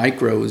in some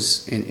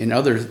micros and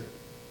other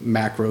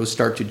macros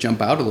start to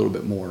jump out a little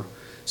bit more.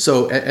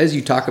 So as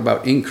you talk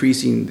about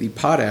increasing the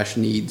potash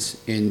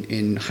needs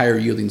in higher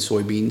yielding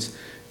soybeans,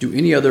 do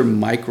any other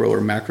micro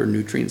or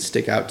macronutrients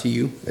stick out to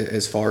you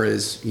as far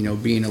as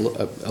being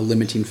a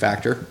limiting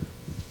factor?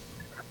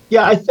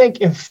 Yeah, I think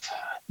if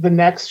the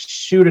next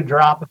shoe to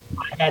drop, if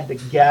I had to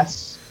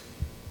guess,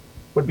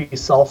 would be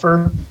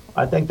sulfur.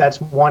 I think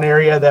that's one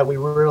area that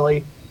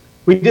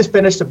we just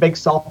finished a big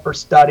sulfur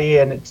study,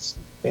 and it's,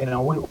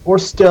 we're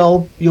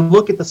still, you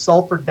look at the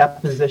sulfur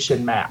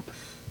deposition map,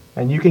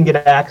 and you can get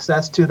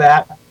access to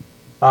that.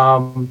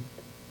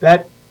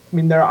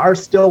 There are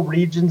still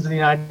regions in the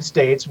United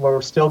States where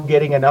we're still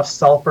getting enough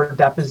sulfur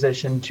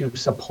deposition to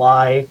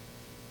supply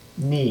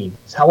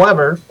needs.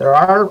 However, there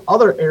are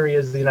other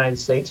areas of the United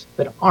States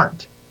that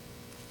aren't.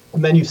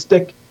 And then you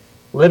stick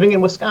living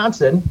in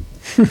Wisconsin,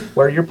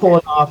 where you're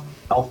pulling off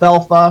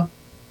alfalfa,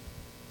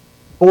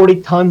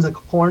 40 tons of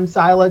corn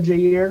silage a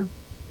year.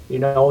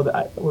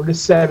 We're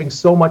just having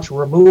so much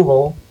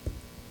removal,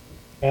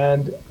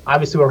 and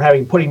obviously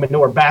we're putting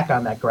manure back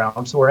on that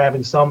ground, so we're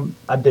having some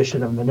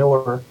addition of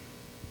manure.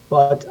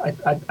 But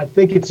I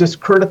think it's just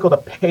critical to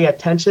pay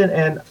attention,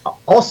 and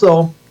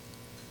also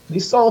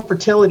these soil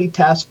fertility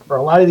tests for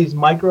a lot of these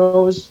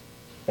micros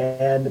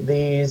and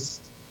these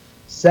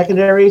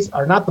secondaries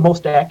are not the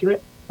most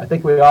accurate. I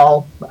think we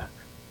don't.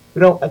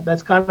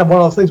 That's kind of one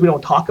of those things we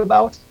don't talk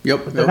about.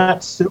 Yep. They're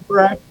not super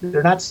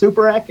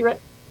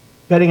accurate,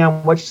 depending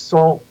on which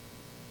soil,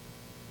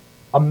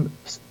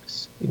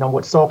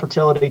 what soil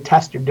fertility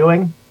test you're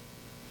doing.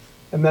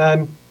 And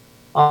then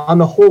on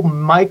the whole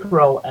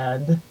micro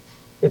end,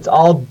 it's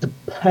all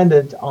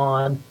dependent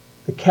on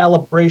the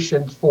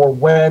calibration for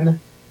when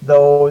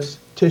those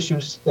tissue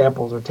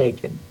samples are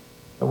taken.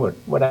 And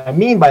what I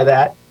mean by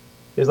that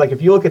is, like,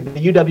 if you look at the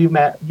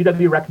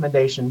UW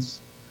recommendations,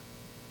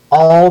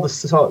 all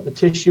the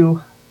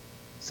tissue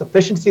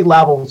sufficiency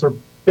levels are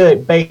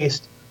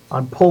based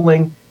on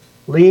pulling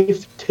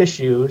leaf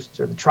tissues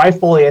or the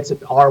trifoliates at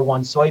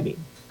R1 soybean.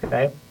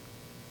 Okay,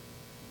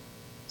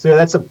 so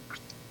that's a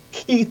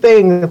key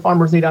thing the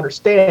farmers need to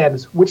understand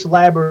is which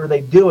lab are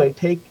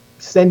they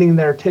sending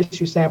their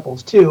tissue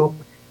samples to,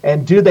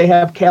 and do they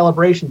have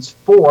calibrations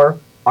for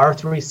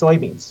R3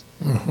 soybeans?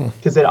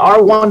 Because at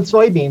R1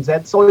 soybeans,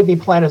 that soybean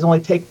plant is only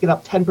taking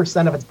up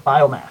 10% of its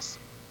biomass.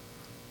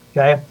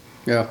 Okay?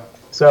 Yeah.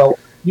 So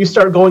you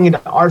start going into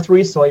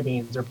R3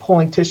 soybeans or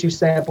pulling tissue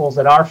samples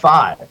at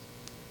R5,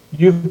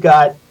 you've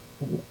got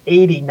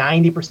 80,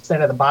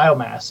 90% of the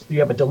biomass. You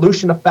have a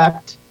dilution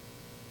effect.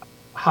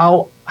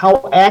 How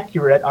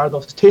accurate are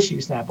those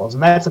tissue samples?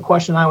 And that's a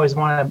question I always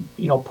want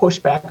to push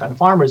back on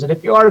farmers. And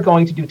if you are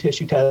going to do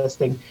tissue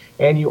testing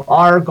and you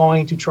are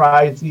going to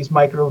try these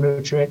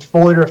micronutrient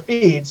foliar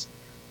feeds,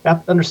 you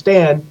have to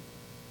understand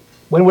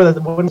when was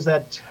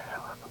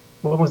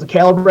it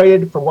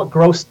calibrated, for what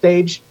growth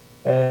stage,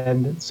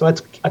 and so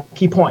that's a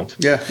key point.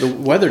 Yeah, the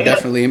weather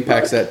definitely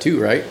impacts that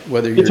too, right?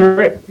 Whether It's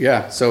right.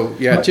 Yeah, so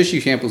tissue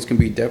samples can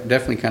be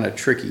definitely kind of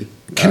tricky.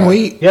 Can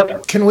we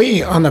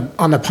on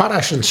the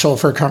potash and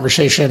sulfur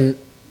conversation?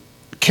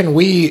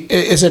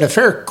 Is it a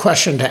fair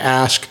question to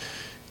ask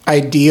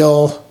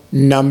ideal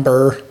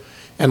number?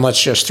 And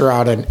let's just throw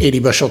out an 80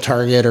 bushel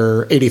target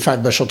or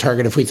 85 bushel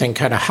target if we think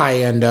kind of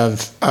high end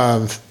of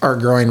our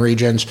growing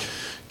regions.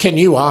 Can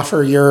you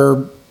offer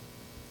your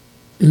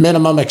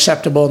minimum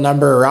acceptable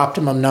number or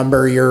optimum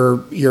number,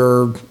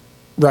 your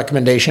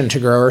recommendation to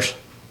growers?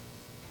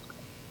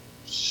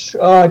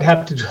 I'd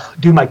have to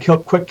do my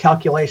quick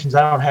calculations.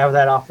 I don't have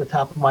that off the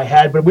top of my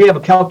head, but we have a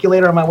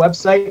calculator on my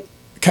website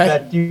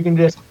that you can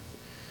just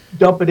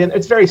dump it in.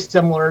 It's very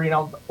similar,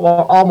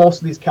 most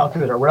of these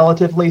calculators are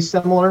relatively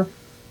similar,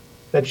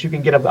 that you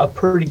can get a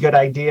pretty good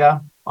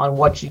idea on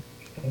what you.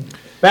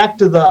 Back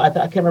to I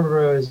can't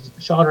remember if it was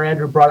Shawn or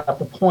Andrew brought up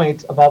the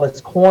point of all this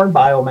corn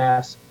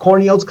biomass.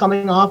 Corn yields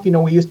coming off,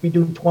 we used to be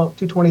doing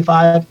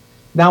 225,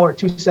 now we're at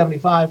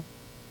 275.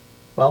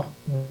 Well,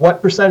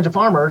 what percentage of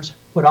farmers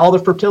put all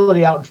their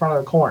fertility out in front of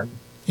their corn?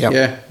 Yep.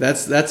 Yeah,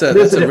 that's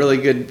a really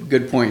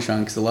good point, Shawn,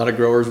 because a lot of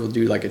growers will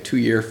do like a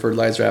 2-year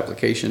fertilizer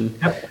application,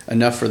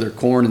 enough for their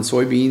corn and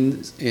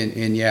soybeans,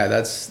 and yeah,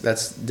 that's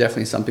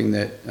definitely something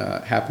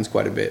that happens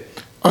quite a bit.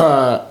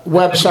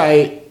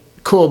 Website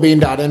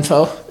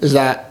coolbean.info, is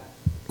that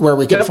where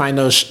we can find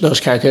those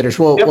calculators?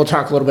 We'll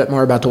talk a little bit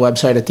more about the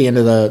website at the end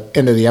of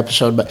the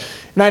episode,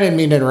 and I didn't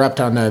mean to interrupt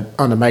on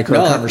the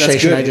micro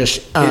conversation. I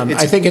just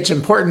I think it's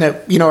important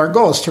that our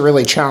goal is to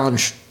really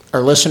challenge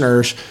our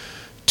listeners.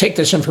 Take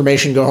this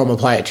information, go home,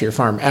 apply it to your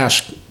farm.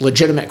 Ask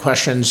legitimate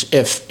questions.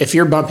 If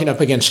you're bumping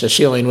up against a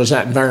ceiling, was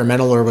that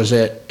environmental or was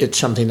it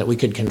something that we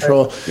could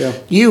control? Yeah.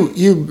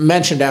 You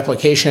mentioned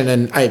application,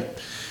 and I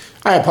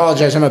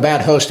apologize. I'm a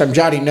bad host. I'm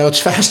jotting notes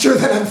faster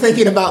than I'm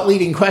thinking about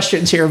leading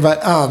questions here.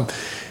 But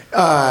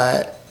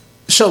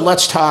so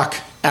let's talk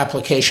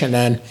application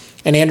then.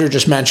 And Andrew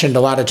just mentioned a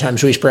lot of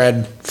times we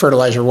spread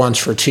fertilizer once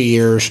for 2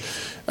 years.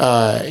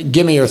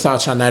 Give me your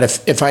thoughts on that.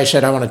 If I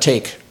said I want to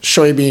take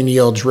soybean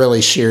yields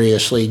really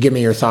seriously, give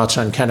me your thoughts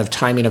on kind of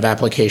timing of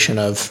application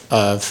of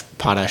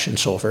potash and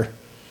sulfur.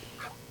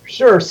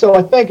 Sure. So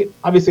I think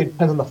obviously it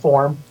depends on the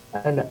form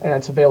and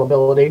its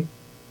availability.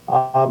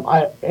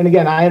 I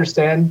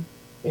understand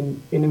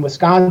in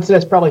Wisconsin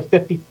it's probably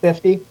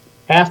 50-50.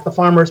 Half the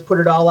farmers put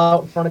it all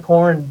out in front of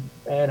corn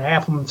and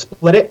half of them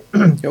split it.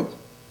 Yep.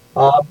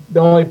 The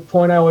only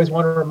point I always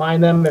want to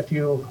remind them, if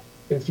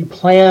if you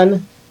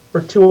plan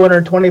for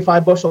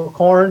 225 bushel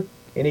corn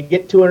and you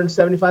get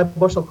 275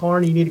 bushel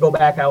corn, you need to go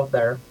back out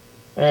there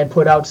and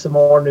put out some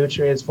more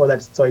nutrients for that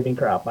soybean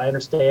crop. I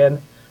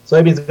understand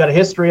soybeans got a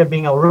history of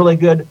being a really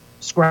good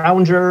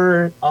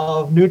scrounger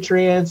of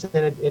nutrients,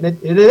 and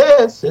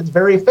it's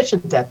very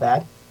efficient at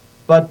that.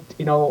 But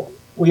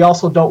we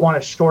also don't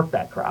want to short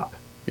that crop.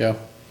 Yeah.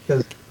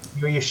 Because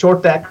when you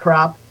short that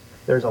crop,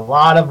 there's a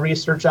lot of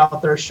research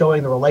out there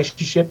showing the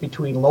relationship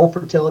between low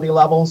fertility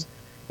levels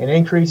and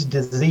increased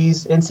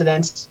disease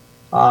incidence,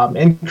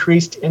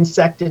 increased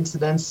insect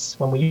incidence.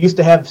 When we used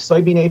to have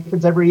soybean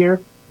aphids every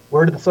year,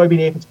 where did the soybean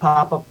aphids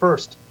pop up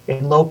first?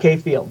 In low K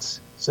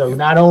fields. So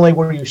not only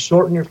were you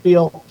shorten your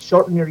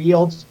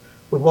yields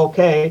with low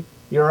K,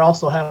 you're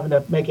also having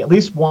to make at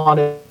least one,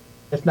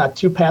 if not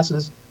two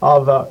passes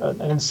of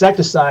an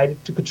insecticide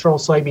to control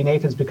soybean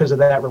aphids because of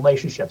that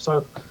relationship.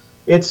 So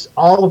there's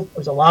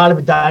a lot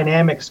of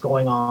dynamics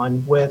going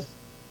on with,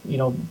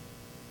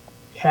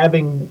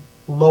 having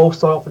low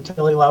soil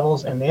fertility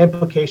levels and the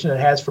implication it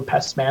has for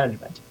pest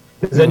management.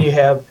 Because then you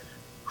have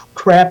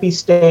crappy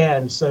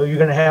stands, so you're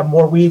going to have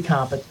more weed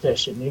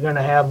competition. You're going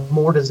to have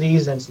more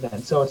disease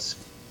incidents. So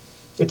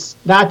it's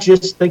not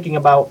just thinking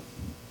about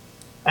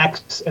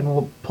X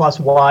and plus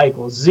Y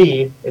equals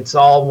Z. It's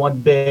all one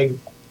big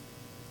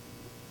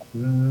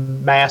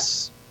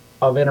mass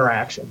of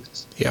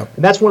interactions. Yeah.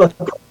 And that's one of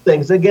the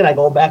things. Again, I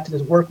go back to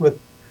this work with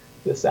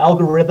this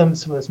algorithm,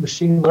 some of this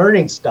machine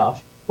learning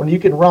stuff. When you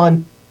get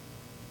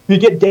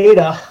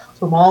data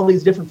from all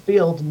these different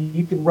fields, and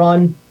you can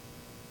run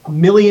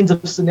millions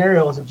of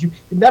scenarios that you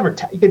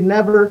could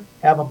never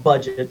have a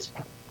budget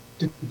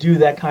to do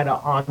that kind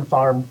of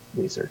on-farm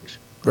research.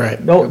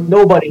 Right.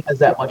 Nobody has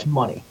that much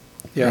money.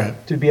 Yeah.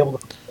 To be able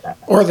to do that.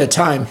 Or the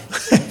time,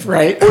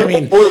 right?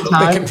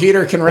 The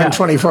computer can run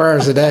 24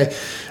 hours a day.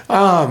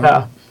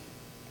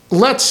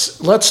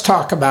 Let's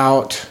talk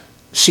about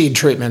seed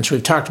treatments.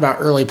 We've talked about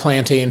early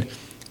planting,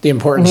 the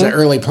importance that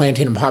early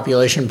planting and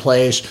population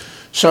plays.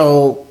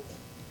 So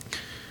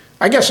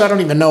I guess I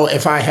don't even know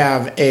if I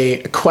have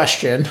a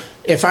question.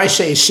 If I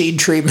say seed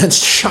treatments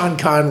to Shawn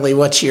Conley,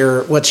 what's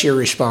your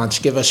response?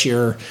 Give us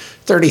your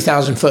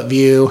 30,000-foot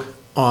view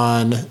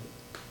on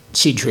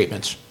seed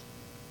treatments.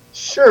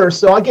 Sure.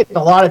 So I get in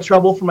a lot of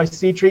trouble for my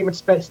seed treatment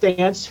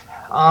stance.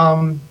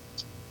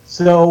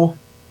 So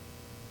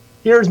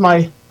here's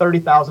my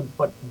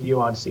 30,000-foot view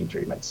on seed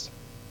treatments.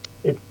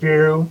 If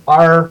you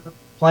are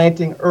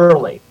planting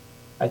early,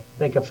 I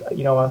think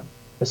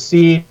a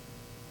seed,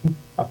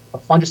 a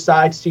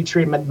fungicide seed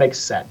treatment makes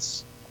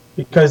sense,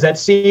 because that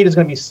seed is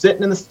going to be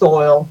sitting in the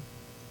soil,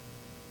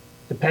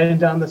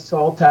 depending on the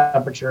soil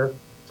temperature,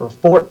 for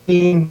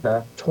 14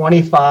 to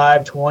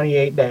 25,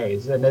 28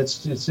 days. And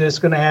it's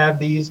just going to have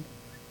these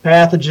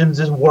pathogens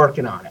just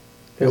working on it,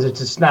 because it's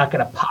just not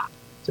going to pop.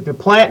 So if you're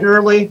planting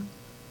early,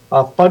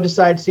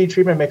 fungicide seed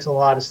treatment makes a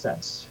lot of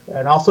sense.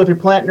 And also if you're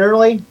planting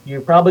early,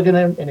 you're probably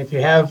going to, and if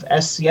you have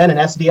SCN and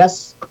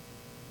SDS,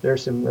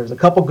 there's a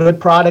couple good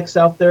products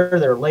out there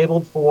that are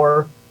labeled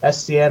for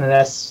SCN and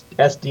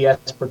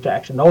SDS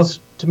protection. Those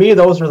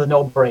are the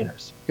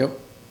no-brainers. Yep.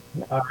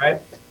 All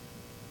right.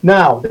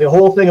 Now, the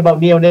whole thing about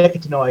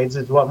neonicotinoids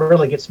is what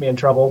really gets me in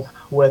trouble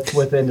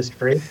with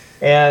industry,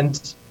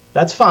 and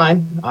that's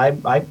fine.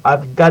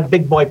 I've got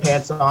big boy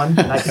pants on,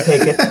 and I can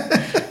take it.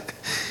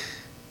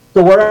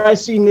 So where I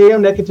see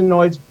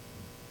neonicotinoids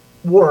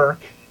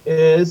work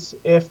is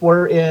if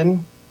we're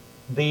in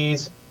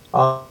these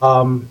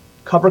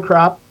cover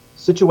crop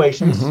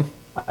situations.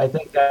 I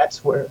think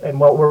that's where, and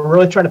what we're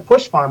really trying to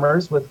push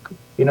farmers with,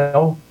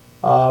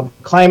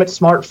 climate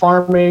smart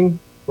farming.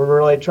 We're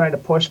really trying to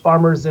push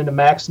farmers into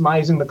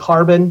maximizing the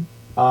carbon.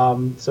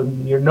 So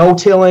you're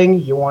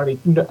no-tilling. You want to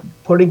be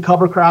putting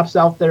cover crops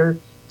out there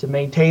to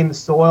maintain the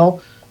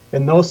soil.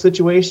 In those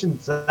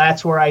situations,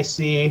 that's where I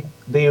see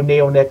the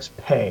neonics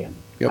pay.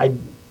 Yep.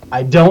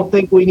 I don't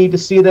think we need to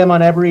see them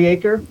on every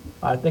acre.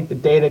 I think the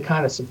data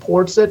kind of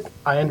supports it.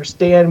 I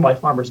understand why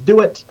farmers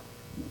do it.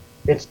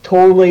 It's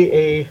totally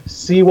a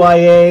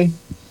CYA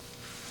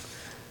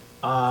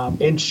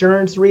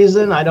insurance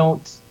reason. I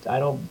don't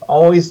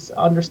always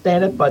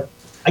understand it, but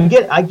I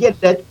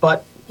get it.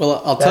 But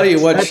I'll tell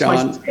you what,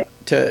 Shawn,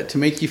 to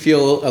make you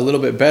feel a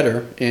little bit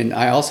better, and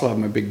I also have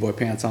my big boy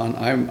pants on.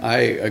 I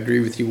agree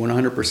with you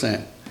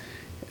 100%.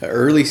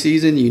 Early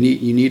season, you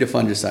need a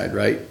fungicide,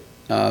 right?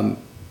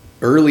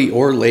 Early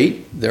or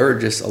late, there are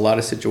just a lot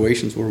of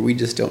situations where we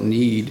just don't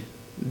need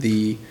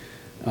the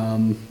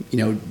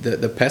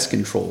pest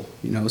control,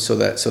 so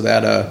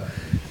that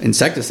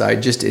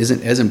insecticide just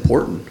isn't as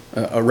important.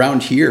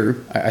 Around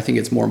here, I think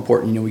it's more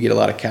important. We get a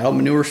lot of cow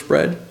manure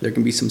spread. There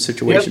can be some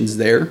situations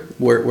there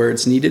where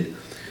it's needed.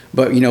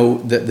 But,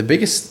 the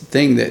biggest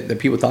thing that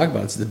people talk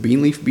about is the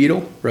bean leaf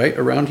beetle, right,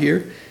 around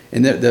here.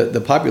 And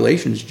the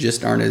populations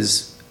just aren't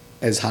as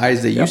high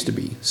as they used to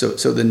be. So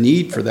the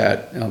need for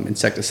that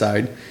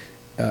insecticide,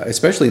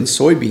 especially in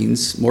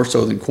soybeans, more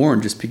so than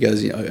corn, just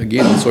because,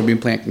 again, the soybean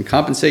plant can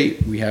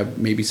compensate. We have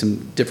maybe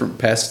some different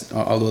pests,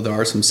 although there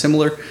are some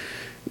similar.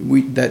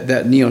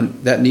 that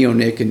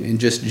neonic and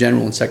just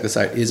general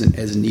insecticide isn't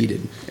as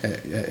needed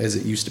as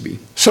it used to be.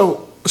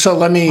 So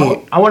let me.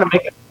 I want to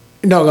make it.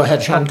 No, go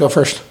ahead, Shawn. Go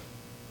first.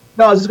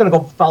 No, I was just going to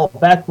go follow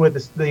back with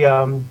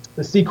the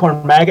seed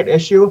corn maggot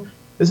issue.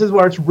 This is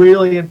where it's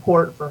really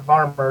important for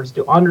farmers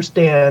to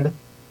understand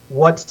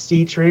what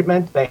seed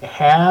treatment they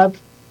have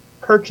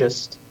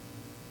purchased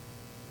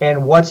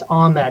and what's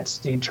on that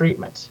seed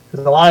treatment.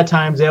 Because a lot of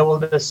times they will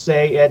just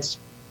say it's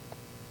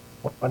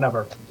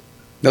whatever.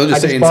 They'll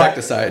just say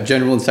insecticide,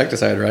 general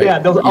insecticide, right? Yeah,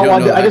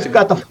 I just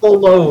got the full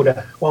load.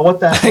 Well, what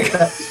the heck?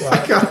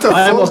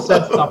 I almost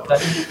said something.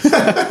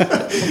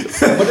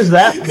 What does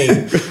that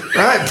mean?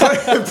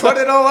 Right, put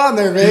it all on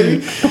there,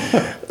 baby.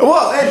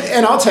 Well,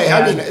 and I'll tell you,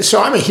 I mean,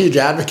 so I'm a huge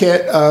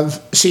advocate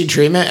of seed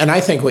treatment, and I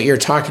think what you're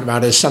talking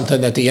about is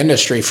something that the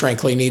industry,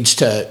 frankly, needs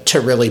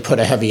to really put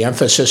a heavy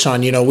emphasis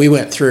on. You know, we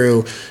went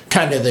through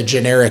kind of the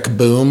generic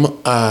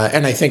boom,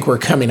 and I think we're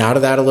coming out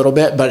of that a little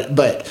bit,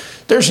 but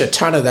there's a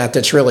ton of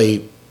that's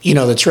really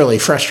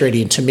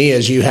frustrating to me.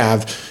 Is you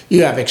have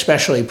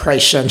especially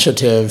price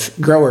sensitive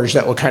growers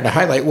that will kind of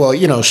highlight, well,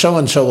 so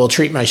and so will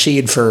treat my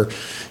seed for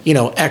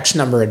X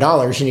number of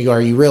dollars, and you go,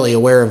 are you really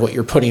aware of what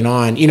you're putting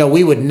on?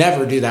 We would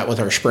never do that with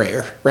our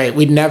sprayer, right?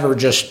 We'd never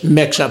just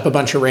mix up a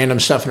bunch of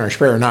random stuff in our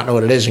sprayer, not know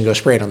what it is, and go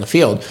spray it on the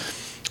field.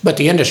 But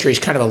the industry's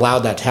kind of allowed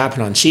that to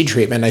happen on seed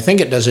treatment. I think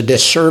it does a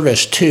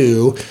disservice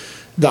to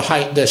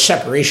the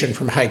separation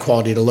from high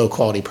quality to low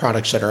quality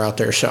products that are out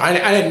there. So I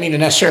didn't mean to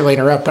necessarily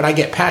interrupt, but I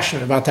get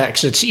passionate about that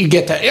because you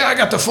get that, I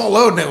got the full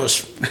load and it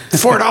was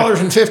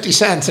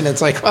 $4.50, and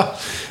it's like, well,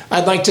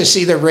 I'd like to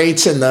see the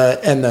rates and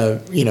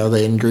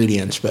the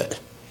ingredients, but.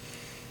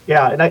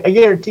 Yeah, and I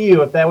guarantee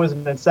you, if that was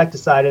an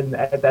insecticide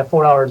at that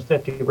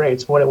 $4.50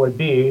 rates, what it would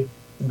be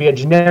a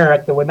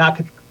generic that would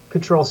not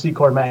control seed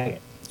corn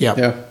maggot.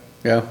 Yeah.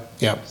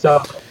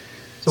 So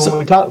when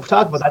we talk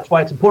about, that's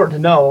why it's important to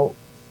know.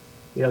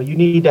 You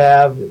need to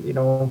have,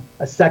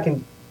 a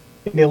second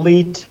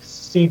elite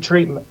seed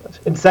treatment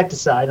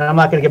insecticide. And I'm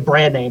not going to get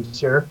brand names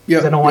here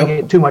because I don't want to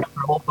get too much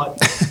trouble. But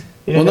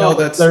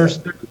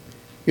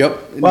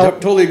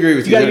totally agree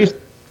with you.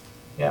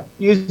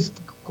 Use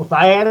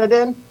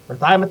thianidin or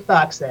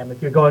thiamethoxam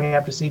if you're going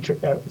after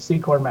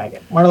seed corn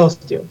maggot. One of those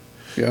two.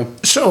 Yeah.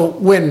 So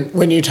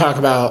when you talk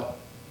about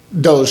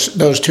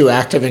those two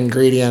active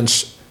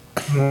ingredients,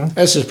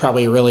 this is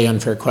probably a really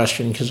unfair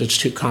question because it's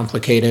too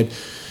complicated.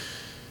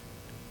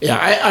 Yeah,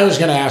 I was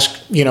going to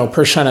ask,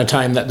 percent of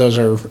time that those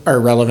are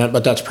relevant,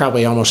 but that's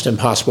probably almost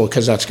impossible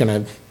because that's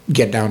going to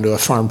get down to a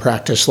farm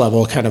practice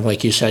level, kind of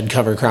like you said,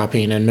 cover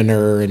cropping and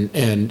manure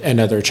and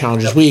other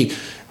challenges. We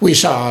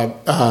saw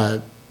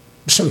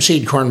some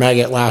seed corn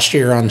maggot last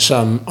year on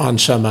some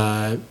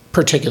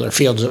particular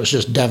fields. It was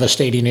just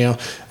devastating.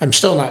 I'm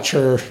still not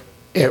sure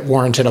it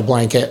warranted a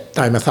blanket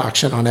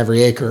dimethoxin on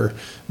every acre,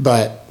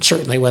 but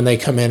certainly when they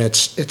come in,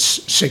 it's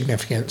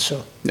significant.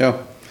 So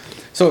yeah.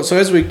 So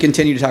as we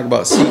continue to talk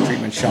about seed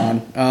treatment,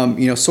 Shawn,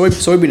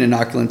 soybean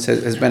inoculants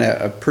has been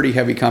a pretty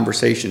heavy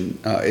conversation,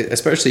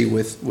 especially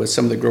with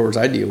some of the growers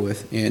I deal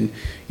with. And,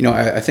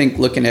 I think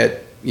looking at,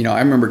 I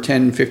remember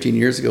 10, 15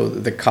 years ago,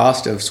 the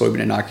cost of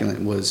soybean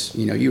inoculant was,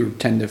 you were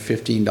 $10 to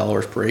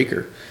 $15 per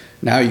acre.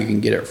 Now you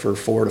can get it for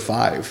 $4 to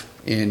 $5.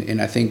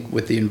 And I think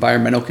with the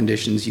environmental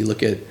conditions, you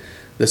look at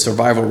the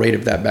survival rate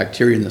of that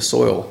bacteria in the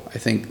soil. I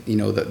think,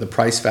 the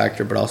price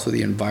factor, but also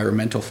the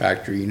environmental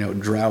factor,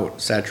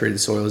 drought, saturated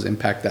soils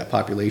impact that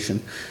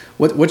population.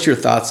 What's your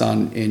thoughts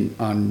on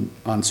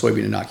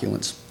soybean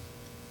inoculants?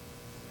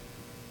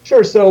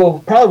 Sure. So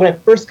probably when I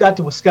first got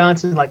to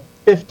Wisconsin, like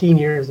 15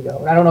 years ago,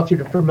 and I don't know if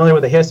you're familiar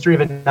with the history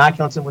of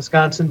inoculants in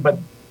Wisconsin, but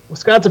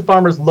Wisconsin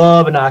farmers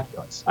love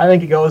inoculants. I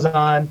think it goes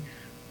on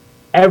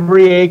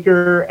every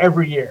acre,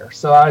 every year.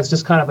 So it's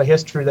just kind of a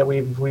history that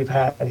we've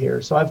had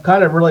here. So I've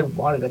kind of really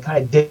wanted to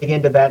kind of dig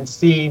into that and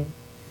see,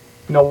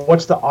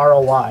 what's the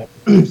ROI.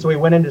 So we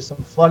went into some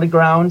flooded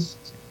grounds.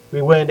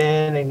 We went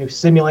in and we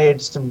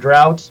simulated some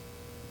drought,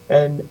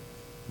 and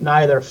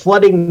neither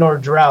flooding nor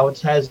drought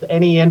has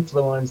any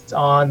influence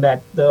on the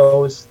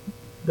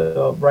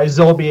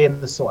rhizobia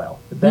in the soil.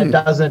 That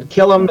doesn't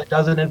kill them. It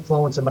doesn't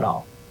influence them at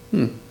all.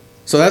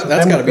 So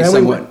that's got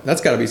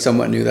to be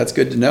somewhat new. That's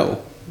good to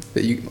know.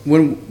 That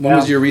when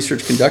was your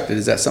research conducted?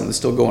 Is that something that's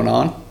still going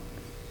on?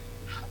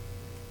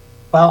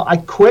 Well, I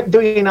quit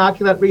doing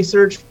inoculant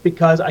research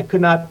because I could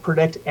not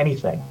predict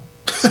anything.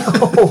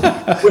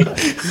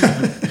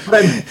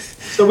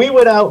 So we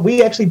went out.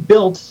 We actually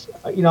built,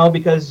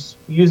 because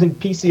using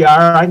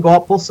PCR, I can go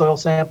out, pull soil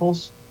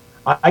samples.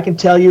 I can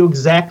tell you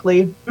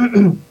exactly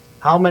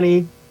how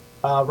many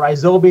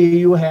rhizobia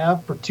you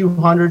have per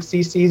 200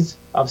 cc's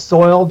of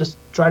soil. We're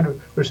trying to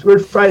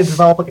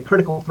develop like a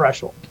critical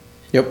threshold.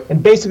 Yep.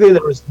 And basically,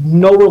 there was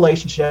no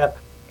relationship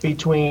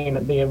between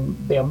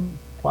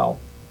well,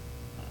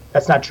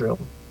 that's not true.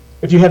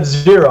 If you have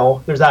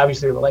zero, there's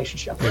obviously a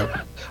relationship.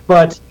 Yep.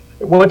 But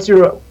once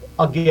you have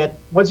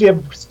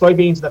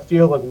soybeans in the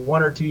field like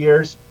 1 or 2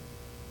 years,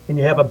 and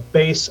you have a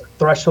base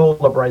threshold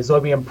of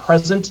rhizobium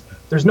present,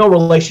 there's no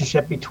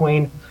relationship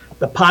between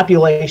the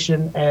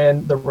population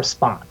and the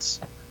response.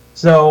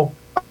 So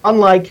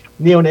unlike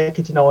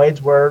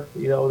neonicotinoids, where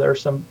there are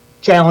some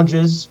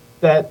challenges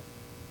that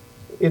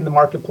in the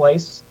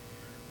marketplace,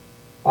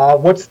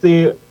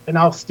 and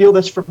I'll steal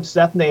this from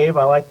Seth Nave.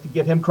 I like to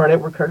give him credit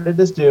where credit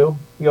is due.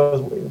 He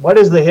goes, "What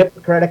is the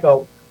Hippocratic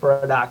oath for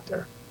a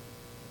doctor?"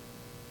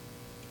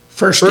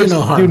 First, do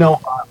no harm. Do no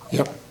harm.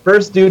 Yep.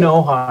 First, do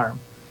no harm.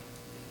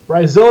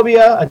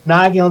 Rhizobia,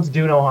 inoculants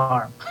do no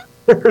harm.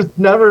 There's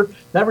never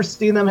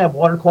seen them have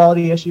water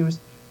quality issues.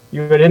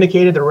 You had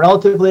indicated they're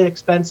relatively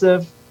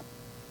expensive.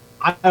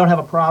 I don't have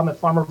a problem if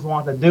farmers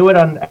want to do it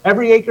on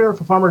every acre if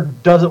a farmer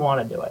doesn't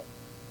want to do it.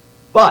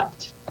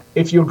 But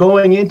if you're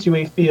going into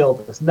a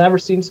field that's never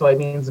seen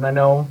soybeans, and I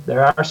know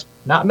there are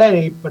not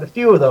many, but a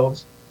few of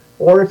those,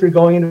 or if you're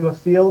going into a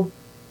field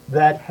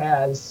that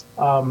has,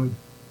 hasn't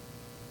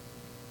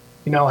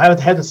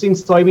seen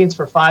soybeans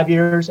for 5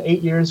 years,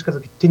 8 years because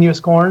of continuous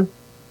corn,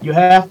 you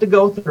have to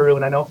go through,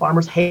 and I know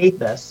farmers hate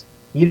this,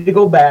 you need to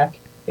go back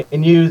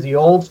and use the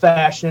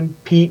old-fashioned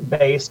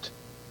peat-based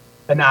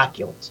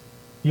inoculant.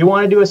 You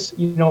want to do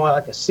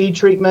like a seed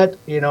treatment,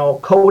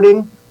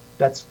 coating,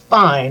 that's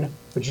fine,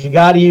 but you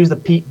got to use the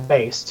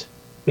peat-based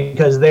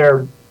because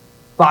they're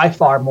by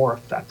far more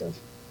effective.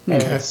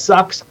 And it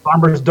sucks.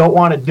 Farmers don't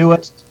want to do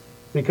it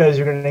because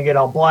you're going to get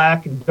all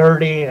black and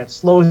dirty and it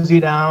slows you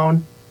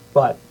down.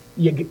 But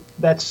you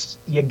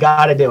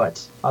got to do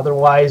it.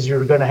 Otherwise,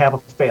 you're going to have a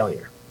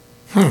failure.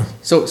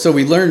 So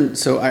we learned.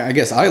 So I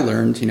guess I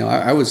learned.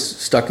 I was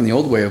stuck in the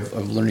old way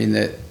of learning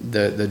that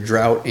the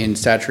drought in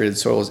saturated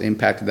soils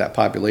impacted that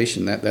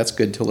population. That's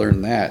good to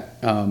learn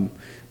that.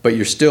 But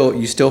you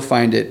still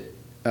find it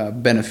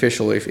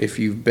beneficial if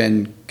you've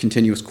been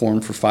continuous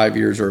corn for 5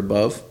 years or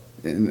above,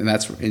 and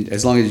that's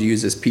as long as you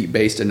use this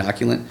peat-based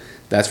inoculant.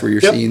 That's where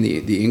you're seeing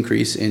the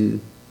increase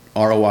in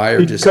ROI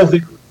or just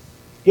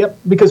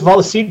because of all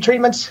the seed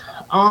treatments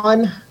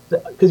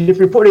because if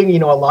you're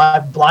putting a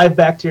live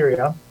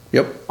bacteria.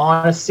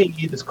 On a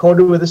seed that's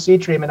coated with a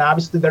seed treatment.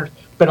 Obviously, there's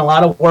been a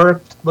lot of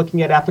work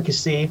looking at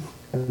efficacy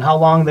and how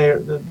long they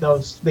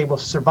will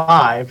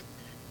survive.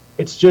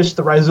 It's just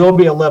the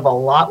rhizobia live a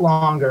lot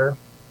longer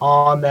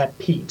on that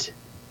peat,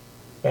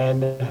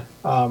 and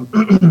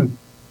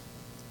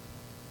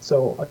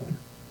so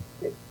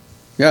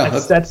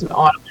that's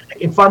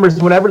automatic. And farmers,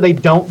 whenever they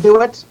don't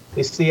do it,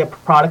 they see a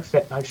product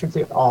fit. I shouldn't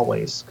say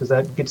always because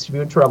that gets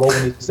you in trouble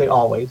when you say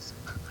always.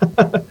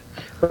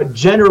 But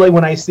generally,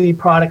 when I see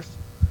problems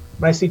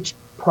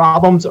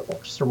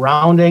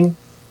surrounding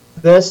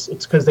this,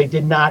 it's because they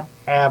did not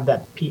have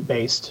that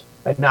peat-based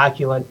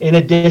inoculant in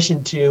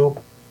addition to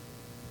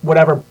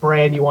whatever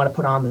brand you want to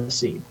put on the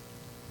seed.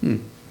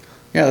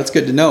 Yeah, that's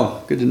good to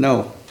know. Good to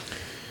know.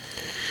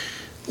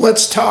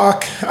 Let's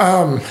talk.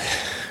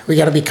 We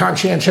got to be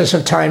conscientious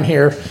of time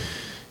here.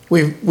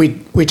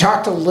 We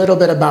talked a little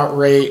bit about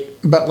rate,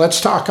 but let's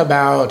talk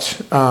about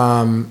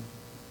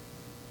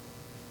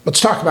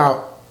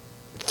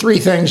three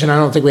things, and I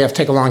don't think we have to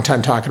take a long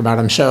time talking about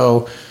them.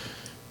 So,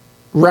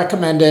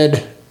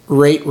 recommended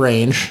rate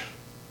range,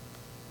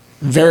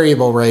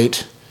 variable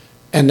rate,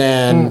 and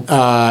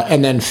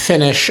then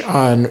finish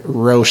on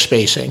row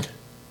spacing.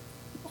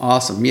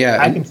 Awesome. Yeah.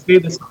 I can say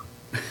this.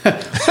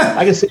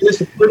 I can say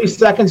this in 30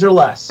 seconds or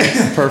less.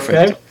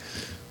 Perfect. Okay?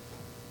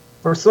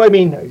 For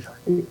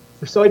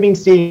soybean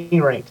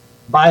seeding rate,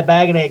 buy a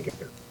bag an acre.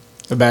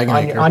 A bag an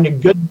acre.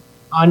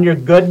 On your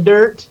good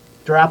dirt,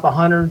 drop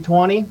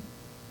 120.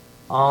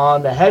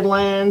 On the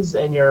headlands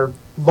and your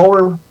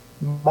lower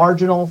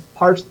marginal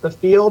parts of the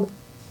field,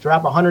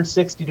 drop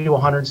 160 to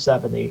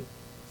 170.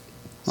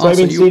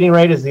 Soybean seeding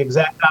rate is the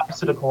exact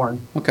opposite of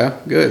corn. Okay,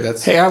 good.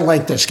 Hey, I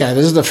like this guy.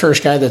 This is the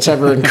first guy that's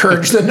ever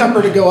encouraged the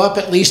number to go up,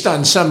 at least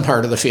on some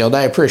part of the field.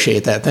 I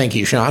appreciate that. Thank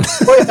you, Shawn.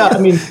 Well, yeah, I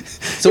mean,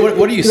 so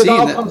what do you see?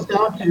 Comes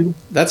down to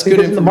that's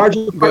good. The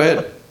marginal go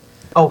ahead.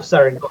 Oh,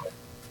 sorry.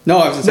 No,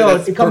 I was going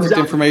to say that's perfect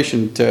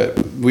information.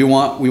 We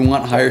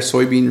want higher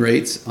soybean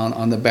rates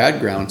on the bad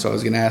ground. So I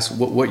was going to ask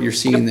what you're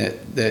seeing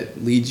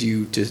that leads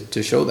you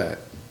to show that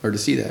or to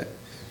see that.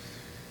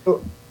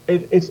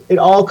 It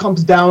all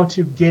comes down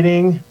to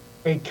getting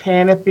a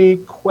canopy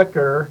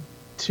quicker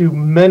to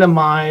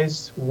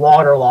minimize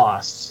water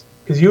loss.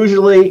 Because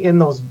usually in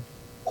those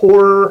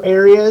poorer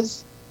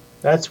areas,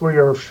 that's where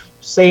your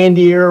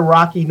sandier,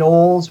 rocky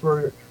knolls.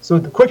 So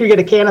the quicker you get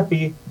a canopy,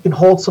 you can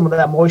hold some of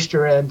that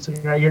moisture in, so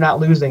you're not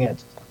losing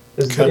it.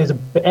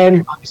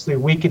 And obviously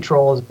weed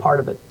control is a part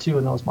of it too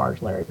in those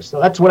marginal areas.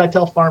 So that's what I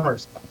tell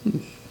farmers.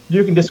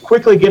 You can just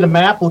quickly get a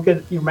map, look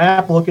at your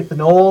map, look at the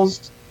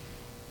knolls,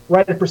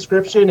 write a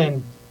prescription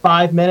in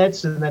 5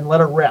 minutes, and then let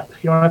it rip.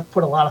 You don't have to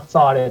put a lot of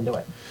thought into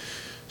it.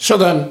 So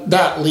then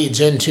that leads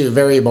into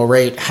variable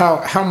rate.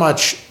 How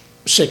much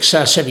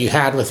success have you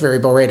had with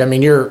variable rate? I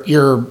mean,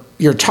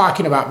 you're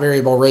talking about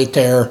variable rate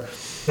there.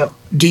 Yep.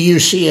 Do you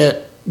see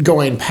it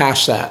going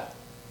past that?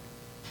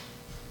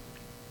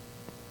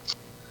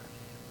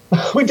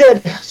 We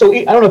did. So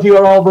I don't know if you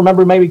all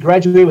remember, maybe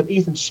graduated with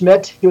Ethan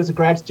Schmidt. He was a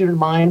grad student of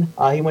mine.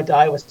 He went to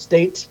Iowa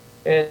State,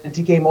 and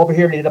he came over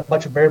here and did a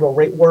bunch of variable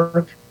rate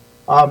work.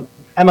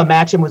 Emma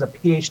Matcham was a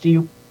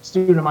PhD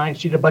student of mine.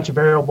 She did a bunch of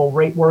variable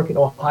rate work at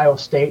Ohio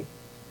State.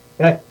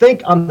 And I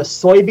think on the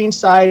soybean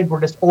side,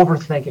 we're just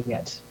overthinking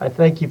it. I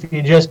think if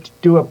you just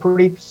do a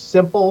pretty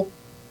simple,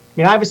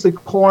 obviously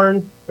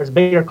corn, there's a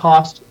bigger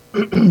cost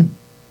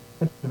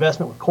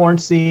investment with corn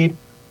seed.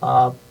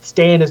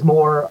 Stand is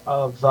more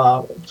of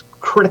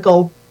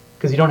critical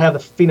because you don't have the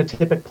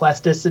phenotypic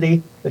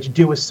plasticity that you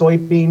do with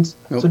soybeans.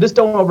 Nope. So just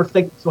don't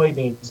overthink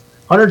soybeans.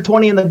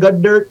 120 in the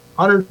good dirt,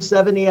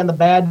 170 on the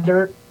bad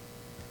dirt.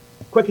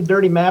 Quick and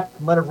dirty map,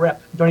 let it rip.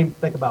 Don't even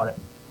think about it.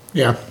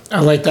 Yeah,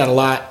 I like that a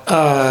lot.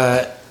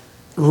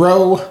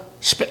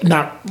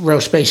 Not row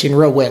spacing,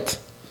 row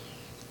width.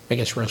 I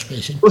guess row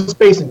spacing. Row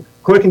spacing,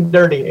 quick and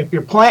dirty. If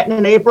you're planting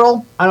in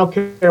April, I don't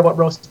care what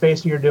row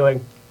spacing you're doing.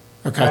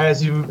 Okay.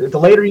 The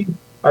later you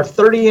are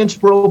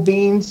 30-inch row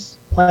beans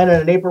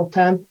planted on April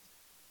 10th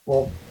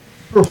will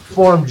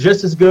perform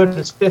just as good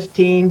as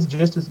 15s,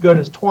 just as good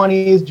as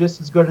 20s, just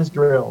as good as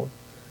drilled.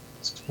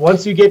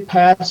 Once you get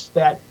past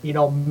that,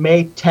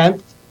 May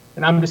 10th,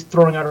 and I'm just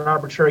throwing out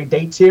arbitrary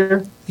dates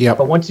here. Yeah.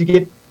 But once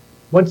the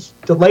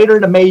later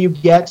into May you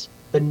get,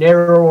 the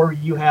narrower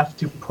you have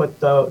to put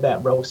that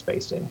row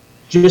spacing,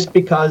 just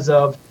because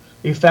of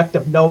the effect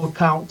of node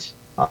count.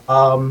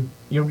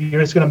 You're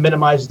just going to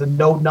minimize the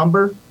node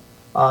number,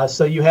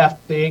 so you have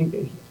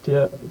to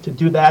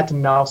do that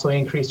and also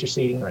increase your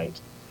seeding rate.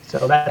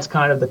 So that's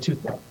kind of the two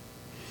things.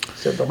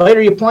 So the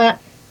later you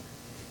plant,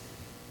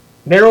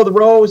 narrow the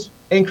rows,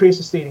 increase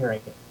the seeding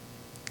rate.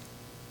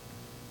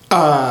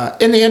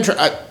 In the intro,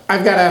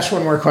 I've got to ask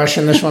one more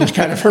question. This one's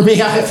kind of for me.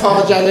 I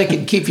apologize. I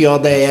could keep you all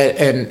day,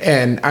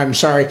 and I'm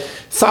sorry.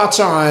 Thoughts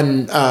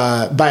on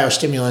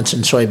biostimulants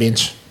in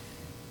soybeans?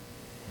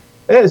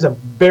 It is a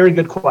very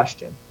good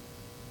question.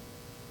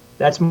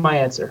 That's my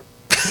answer.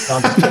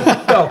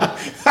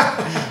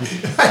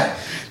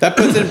 That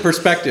puts it in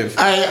perspective.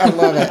 I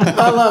love it.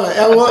 I love it.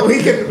 Well,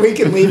 we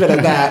can leave it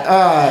at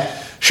that.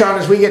 Shawn,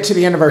 as we get to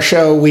the end of our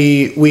show,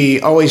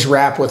 we always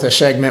wrap with a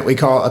segment we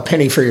call A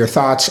Penny for Your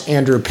Thoughts.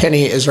 Andrew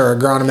Penney is our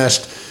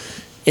agronomist.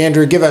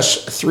 Andrew, give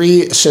us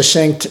 3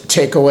 succinct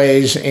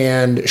takeaways,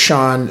 and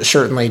Shawn,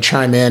 certainly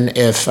chime in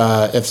if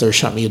there's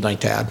something you'd like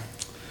to add.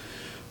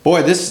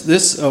 Boy,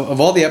 this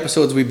of all the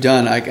episodes we've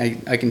done,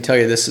 I can tell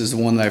you this is the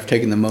one that I've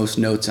taken the most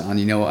notes on.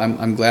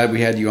 I'm glad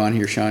we had you on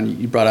here, Shawn.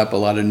 You brought up a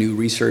lot of new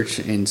research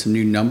and some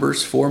new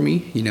numbers for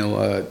me.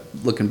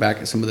 Looking back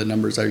at some of the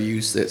numbers I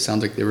used, it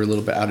sounds like they were a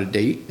little bit out of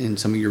date, and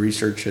some of your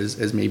research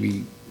has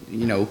maybe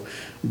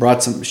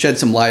shed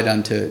some light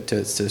onto to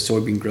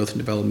soybean growth and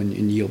development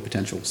and yield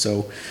potential.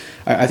 So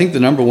I think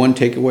the number one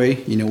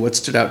takeaway, what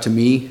stood out to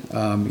me,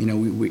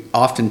 we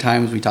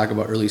oftentimes we talk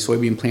about early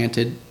soybean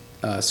planted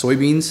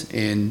soybeans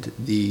and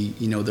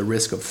the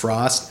risk of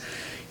frost.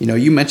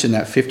 You mentioned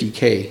that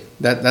 50K.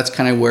 That's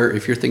kind of where,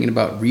 if you're thinking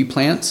about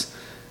replants,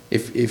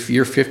 if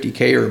you're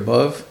 50K or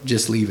above,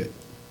 just leave it.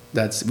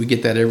 We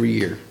get that every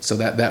year. So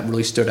that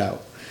really stood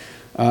out.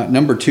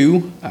 Number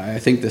 2, I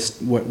think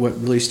what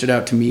really stood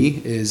out to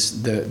me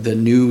is the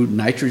new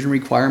nitrogen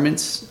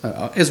requirements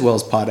as well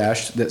as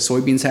potash that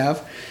soybeans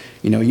have.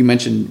 You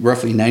mentioned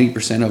roughly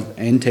 90% of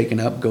N taken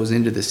up goes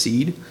into the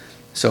seed.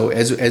 So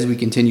as we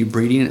continue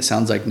breeding, it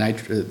sounds like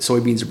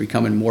soybeans are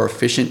becoming more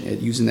efficient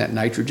at using that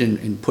nitrogen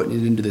and putting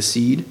it into the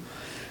seed.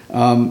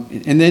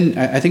 And then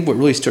I think what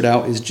really stood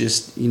out is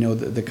just,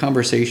 the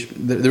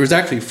conversation. There was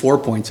actually 4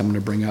 points I'm going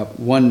to bring up.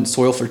 1,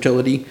 soil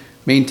fertility,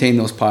 maintain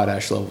those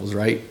potash levels,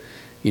 right?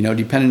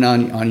 Depending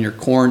on your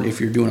corn, if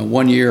you're doing a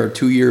 1-year or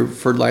 2-year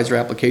fertilizer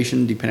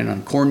application, depending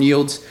on corn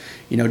yields,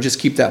 just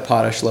keep that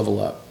potash level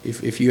up.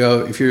 If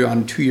you're on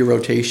a 2-year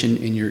rotation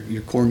and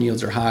your corn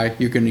yields are high,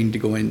 you're going to need to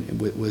go in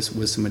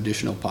with some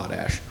additional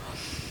potash.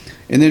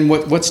 And then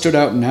what stood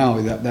out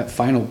now, that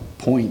final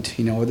point,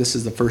 this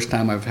is the first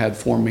time I've had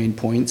 4 main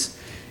points.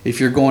 If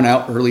you're going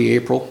out early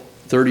April,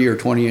 30 or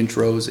 20 inch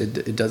rows,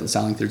 it doesn't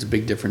sound like there's a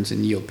big difference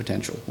in yield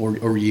potential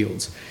or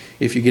yields.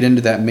 If you get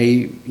into that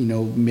May,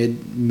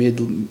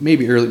 mid,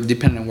 maybe early,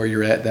 depending on where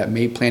you're at, that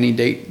May planting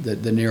date,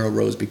 the narrow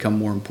rows become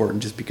more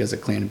important just because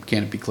of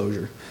canopy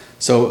closure.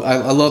 So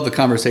I love the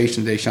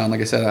conversation today, Shawn.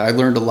 Like I said, I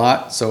learned a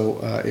lot, so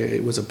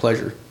it was a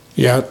pleasure.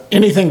 Yeah.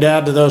 Anything to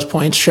add to those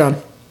points, Shawn?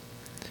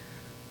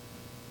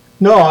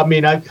 No, I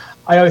mean, I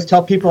always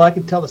tell people I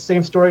can tell the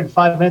same story in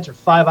 5 minutes or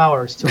 5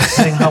 hours,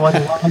 depending on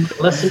how long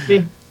to listen to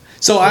me.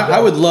 So I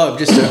would love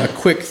just a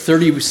quick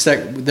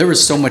 30-second. There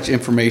was so much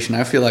information.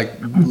 I feel like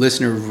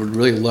listeners would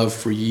really love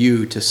for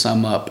you to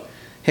sum up.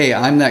 Hey,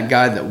 I'm that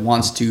guy that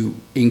wants to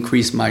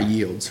increase my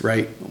yields,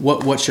 right?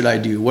 What should I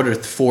do? What are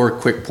 4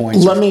 quick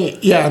points? Let me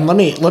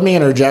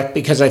interject,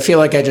 because I feel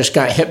like I just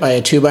got hit by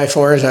a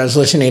 2x4 as I was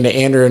listening to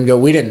Andrew and go,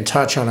 we didn't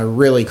touch on a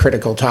really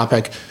critical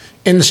topic: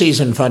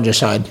 in-season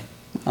fungicide.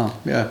 Oh,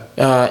 yeah.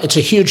 It's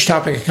a huge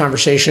topic of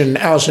conversation.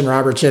 Allison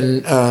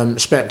Robertson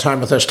spent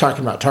time with us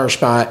talking about tar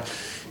spot.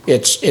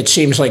 It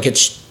seems like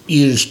it's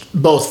used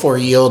both for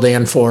yield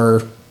and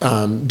for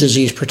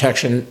disease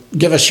protection.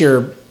 Give us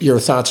your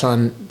thoughts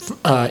on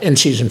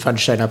in-season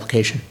fungicide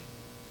application.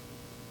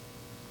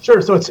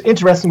 Sure. So it's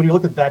interesting when you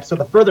look at that. So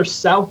the further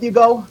south you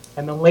go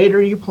and the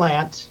later you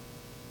plant,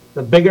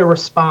 the bigger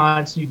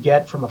response you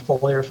get from a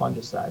foliar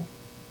fungicide.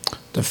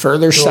 The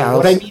further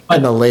south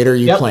and the later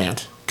you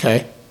plant.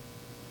 Okay.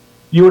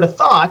 You would have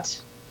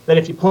thought that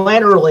if you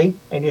plant early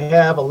and you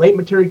have a late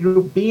maturity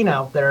group bean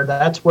out there,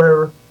 that's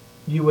where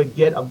you would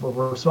get a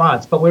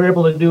response. But we were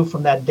able to do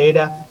from that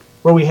data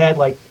where we had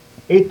like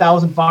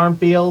 8,000 farm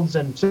fields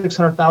and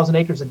 600,000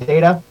 acres of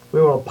data.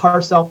 We were able to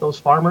parse out those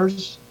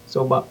farmers.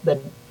 So that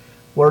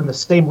were in the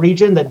same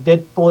region that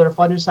did foliar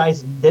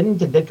fungicides and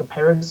did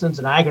comparisons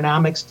and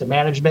agronomics to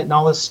management and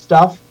all this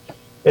stuff.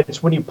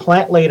 It's when you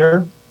plant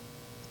later,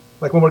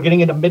 like when we're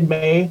getting into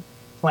mid-May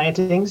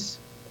plantings,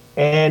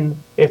 and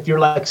if you're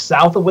like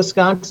south of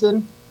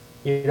Wisconsin,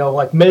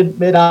 like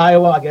mid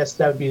Iowa, I guess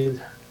that would be.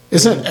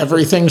 Isn't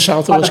everything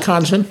south of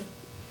Wisconsin?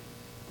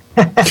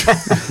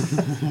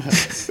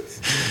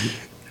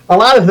 A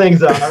lot of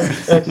things are,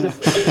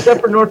 except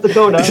for North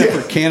Dakota. Except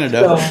for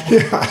Canada.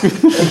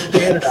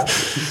 Canada.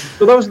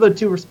 So those are the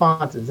two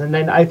responses. And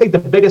then I think the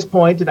biggest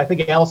point, and I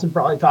think Allison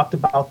probably talked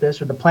about this,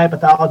 or the plant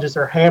pathologists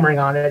are hammering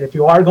on it, if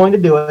you are going to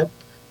do it,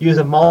 use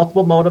a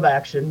multiple mode of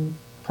action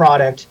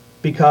product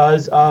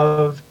because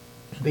of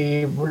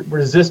the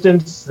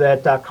resistance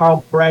that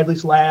Carl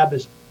Bradley's lab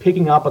is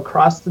picking up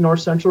across the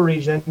north central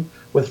region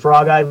with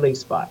frog eye leaf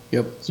spot.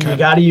 Yep. So you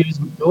got to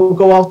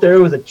go out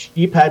there with a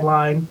cheap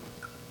headline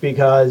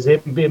because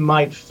it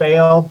might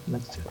fail.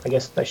 I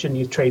guess I shouldn't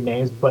use trade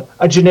names, but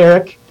a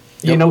generic,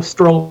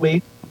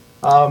 Strobe,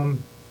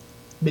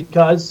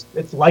 because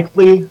it's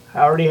likely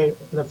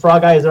the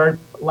frog eye is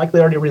likely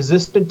already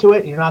resistant to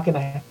it. You're not going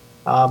to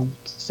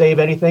save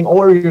anything,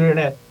 or you're going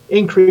to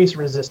increase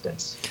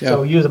resistance. Yep.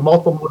 So use a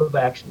multiple mode of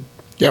action.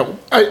 Yeah,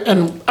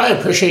 I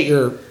appreciate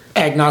your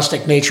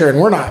agnostic nature,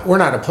 and we're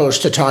not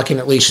opposed to talking,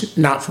 at least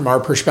not from our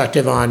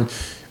perspective, on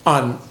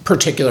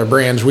particular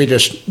brands. We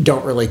just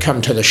don't really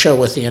come to the show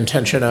with the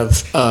intention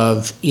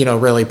of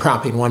really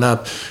propping one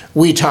up.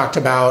 We talked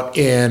about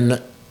in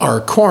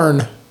our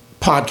corn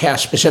podcast,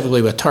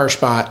 specifically with tar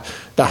spot,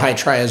 the high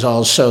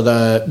triazoles, so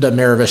the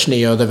Miravis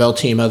Neo, the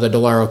Veltima, the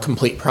Delaro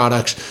Complete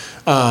products.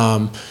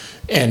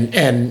 And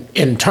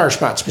in tar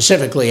spot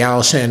specifically,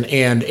 Allison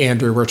and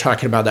Andrew were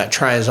talking about that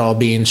triazole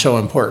being so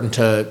important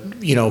to,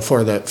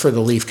 for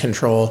the leaf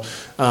control.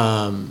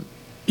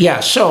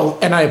 So,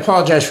 and I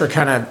apologize for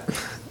kind of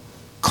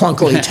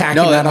clunkily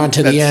tacking that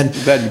onto the end.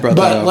 Glad you brought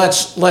that up.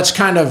 let's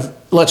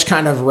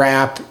kind of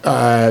wrap,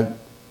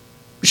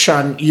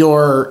 Shawn,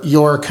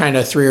 your kind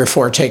of 3 or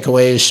 4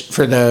 takeaways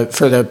for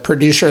the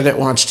producer that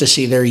wants to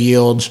see their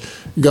yields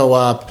go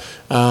up.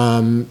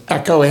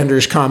 Echo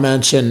Andrew's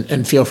comments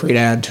and feel free to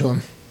add to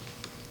them.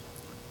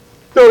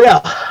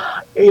 So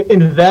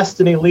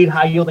invest in elite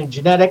high yielding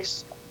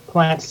genetics.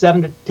 Plant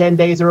 7 to 10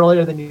 days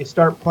earlier than you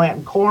start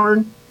planting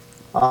corn.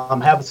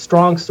 Have a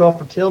strong soil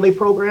fertility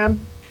program,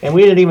 and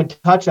we didn't even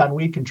touch on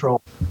weed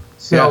control.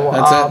 So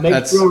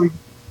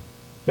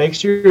make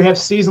sure you have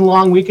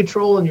season-long weed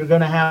control, and you're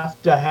going to have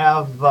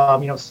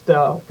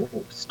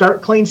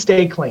start clean,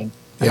 stay clean.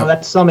 I know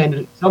that's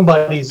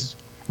somebody's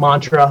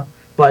mantra,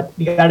 but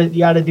you got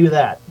to do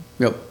that.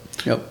 Yep.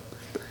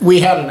 We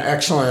had an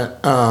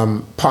excellent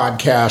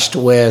podcast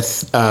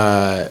with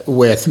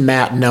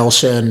Matt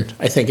Nelson.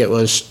 I think it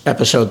was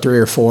episode 3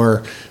 or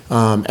 4,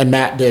 and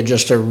Matt did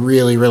just a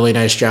really, really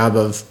nice job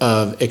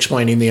of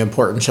explaining the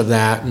importance of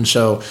that. And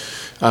so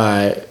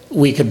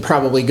we could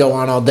probably go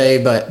on all day,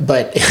 but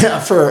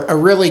for a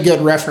really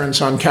good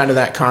reference on kind of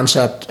that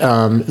concept,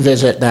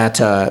 visit that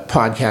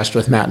podcast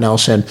with Matt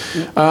Nelson.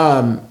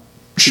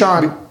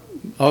 Shawn.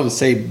 I was going to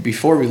say,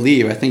 before we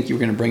leave, I think you were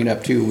going to bring it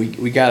up too.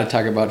 We got to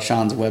talk about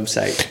Shawn's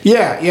website.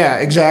 Yeah,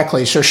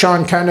 exactly. So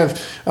Shawn, kind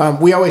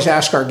of, we always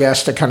ask our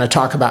guests to kind of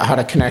talk about how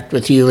to connect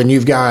with you, and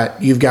you've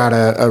got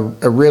a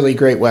really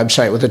great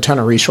website with a ton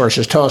of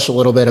resources. Tell us a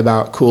little bit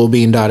about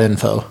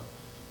coolbean.info.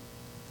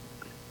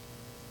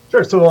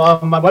 Sure. So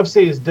my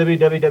website is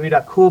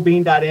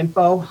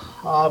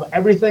www.coolbean.info.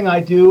 Everything I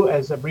do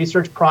as a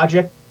research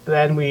project,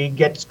 then we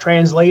get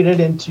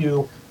translated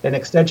into an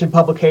extension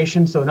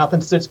publication, so nothing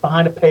sits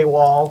behind a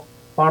paywall.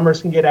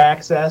 Farmers can get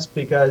access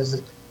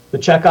because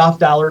the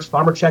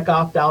farmer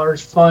checkoff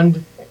dollars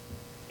fund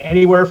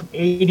anywhere from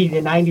 80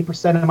 to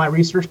 90% of my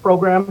research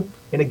program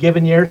in a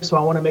given year. So I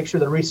want to make sure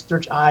the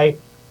research our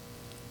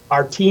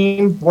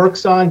team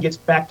works on gets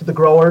back to the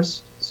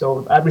growers.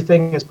 So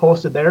everything is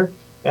posted there.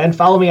 And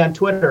follow me on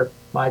Twitter.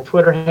 My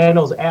Twitter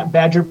handle is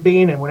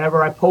 @BadgerBean, and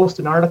whenever I post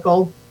an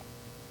article,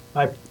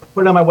 I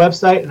put it on my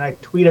website and I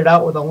tweet it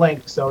out with a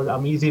link. So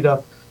I'm easy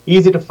to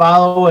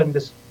follow, and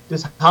just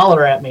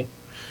holler at me.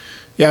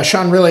 Yeah,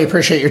 Shawn, really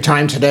appreciate your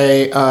time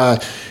today.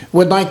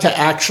 Would like to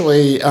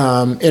actually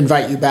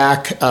invite you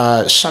back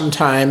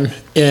sometime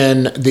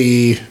in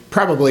the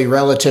probably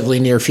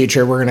relatively near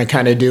future. We're going to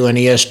kind of do an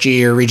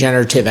ESG or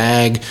regenerative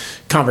ag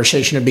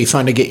conversation. It'd be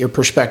fun to get your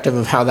perspective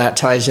of how that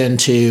ties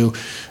into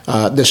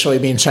the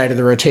soybean side of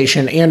the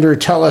rotation. Andrew,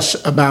 tell us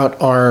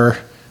about our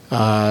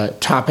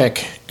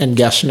topic and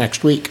guest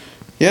next week.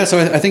 Yeah, so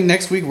I think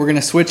next week we're going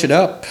to switch it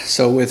up.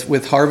 So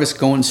with harvest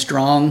going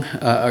strong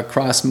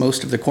across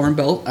most of the Corn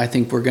Belt, I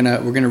think we're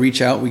gonna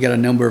reach out. We got a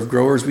number of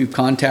growers we've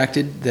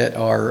contacted that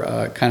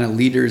are kind of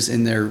leaders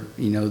in their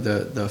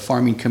the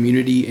farming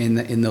community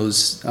in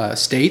those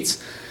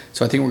states.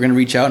 So I think we're going to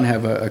reach out and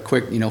have a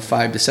quick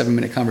 5 to 7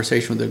 minute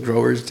conversation with the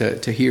growers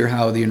to hear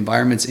how the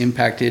environment's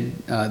impacted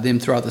them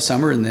throughout the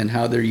summer and then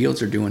how their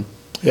yields are doing.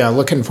 Yeah,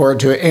 looking forward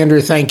to it. Andrew,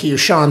 thank you.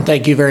 Shawn,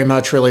 thank you very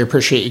much. Really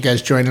appreciate you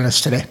guys joining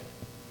us today.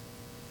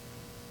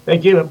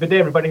 Thank you. Have a good day,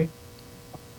 everybody.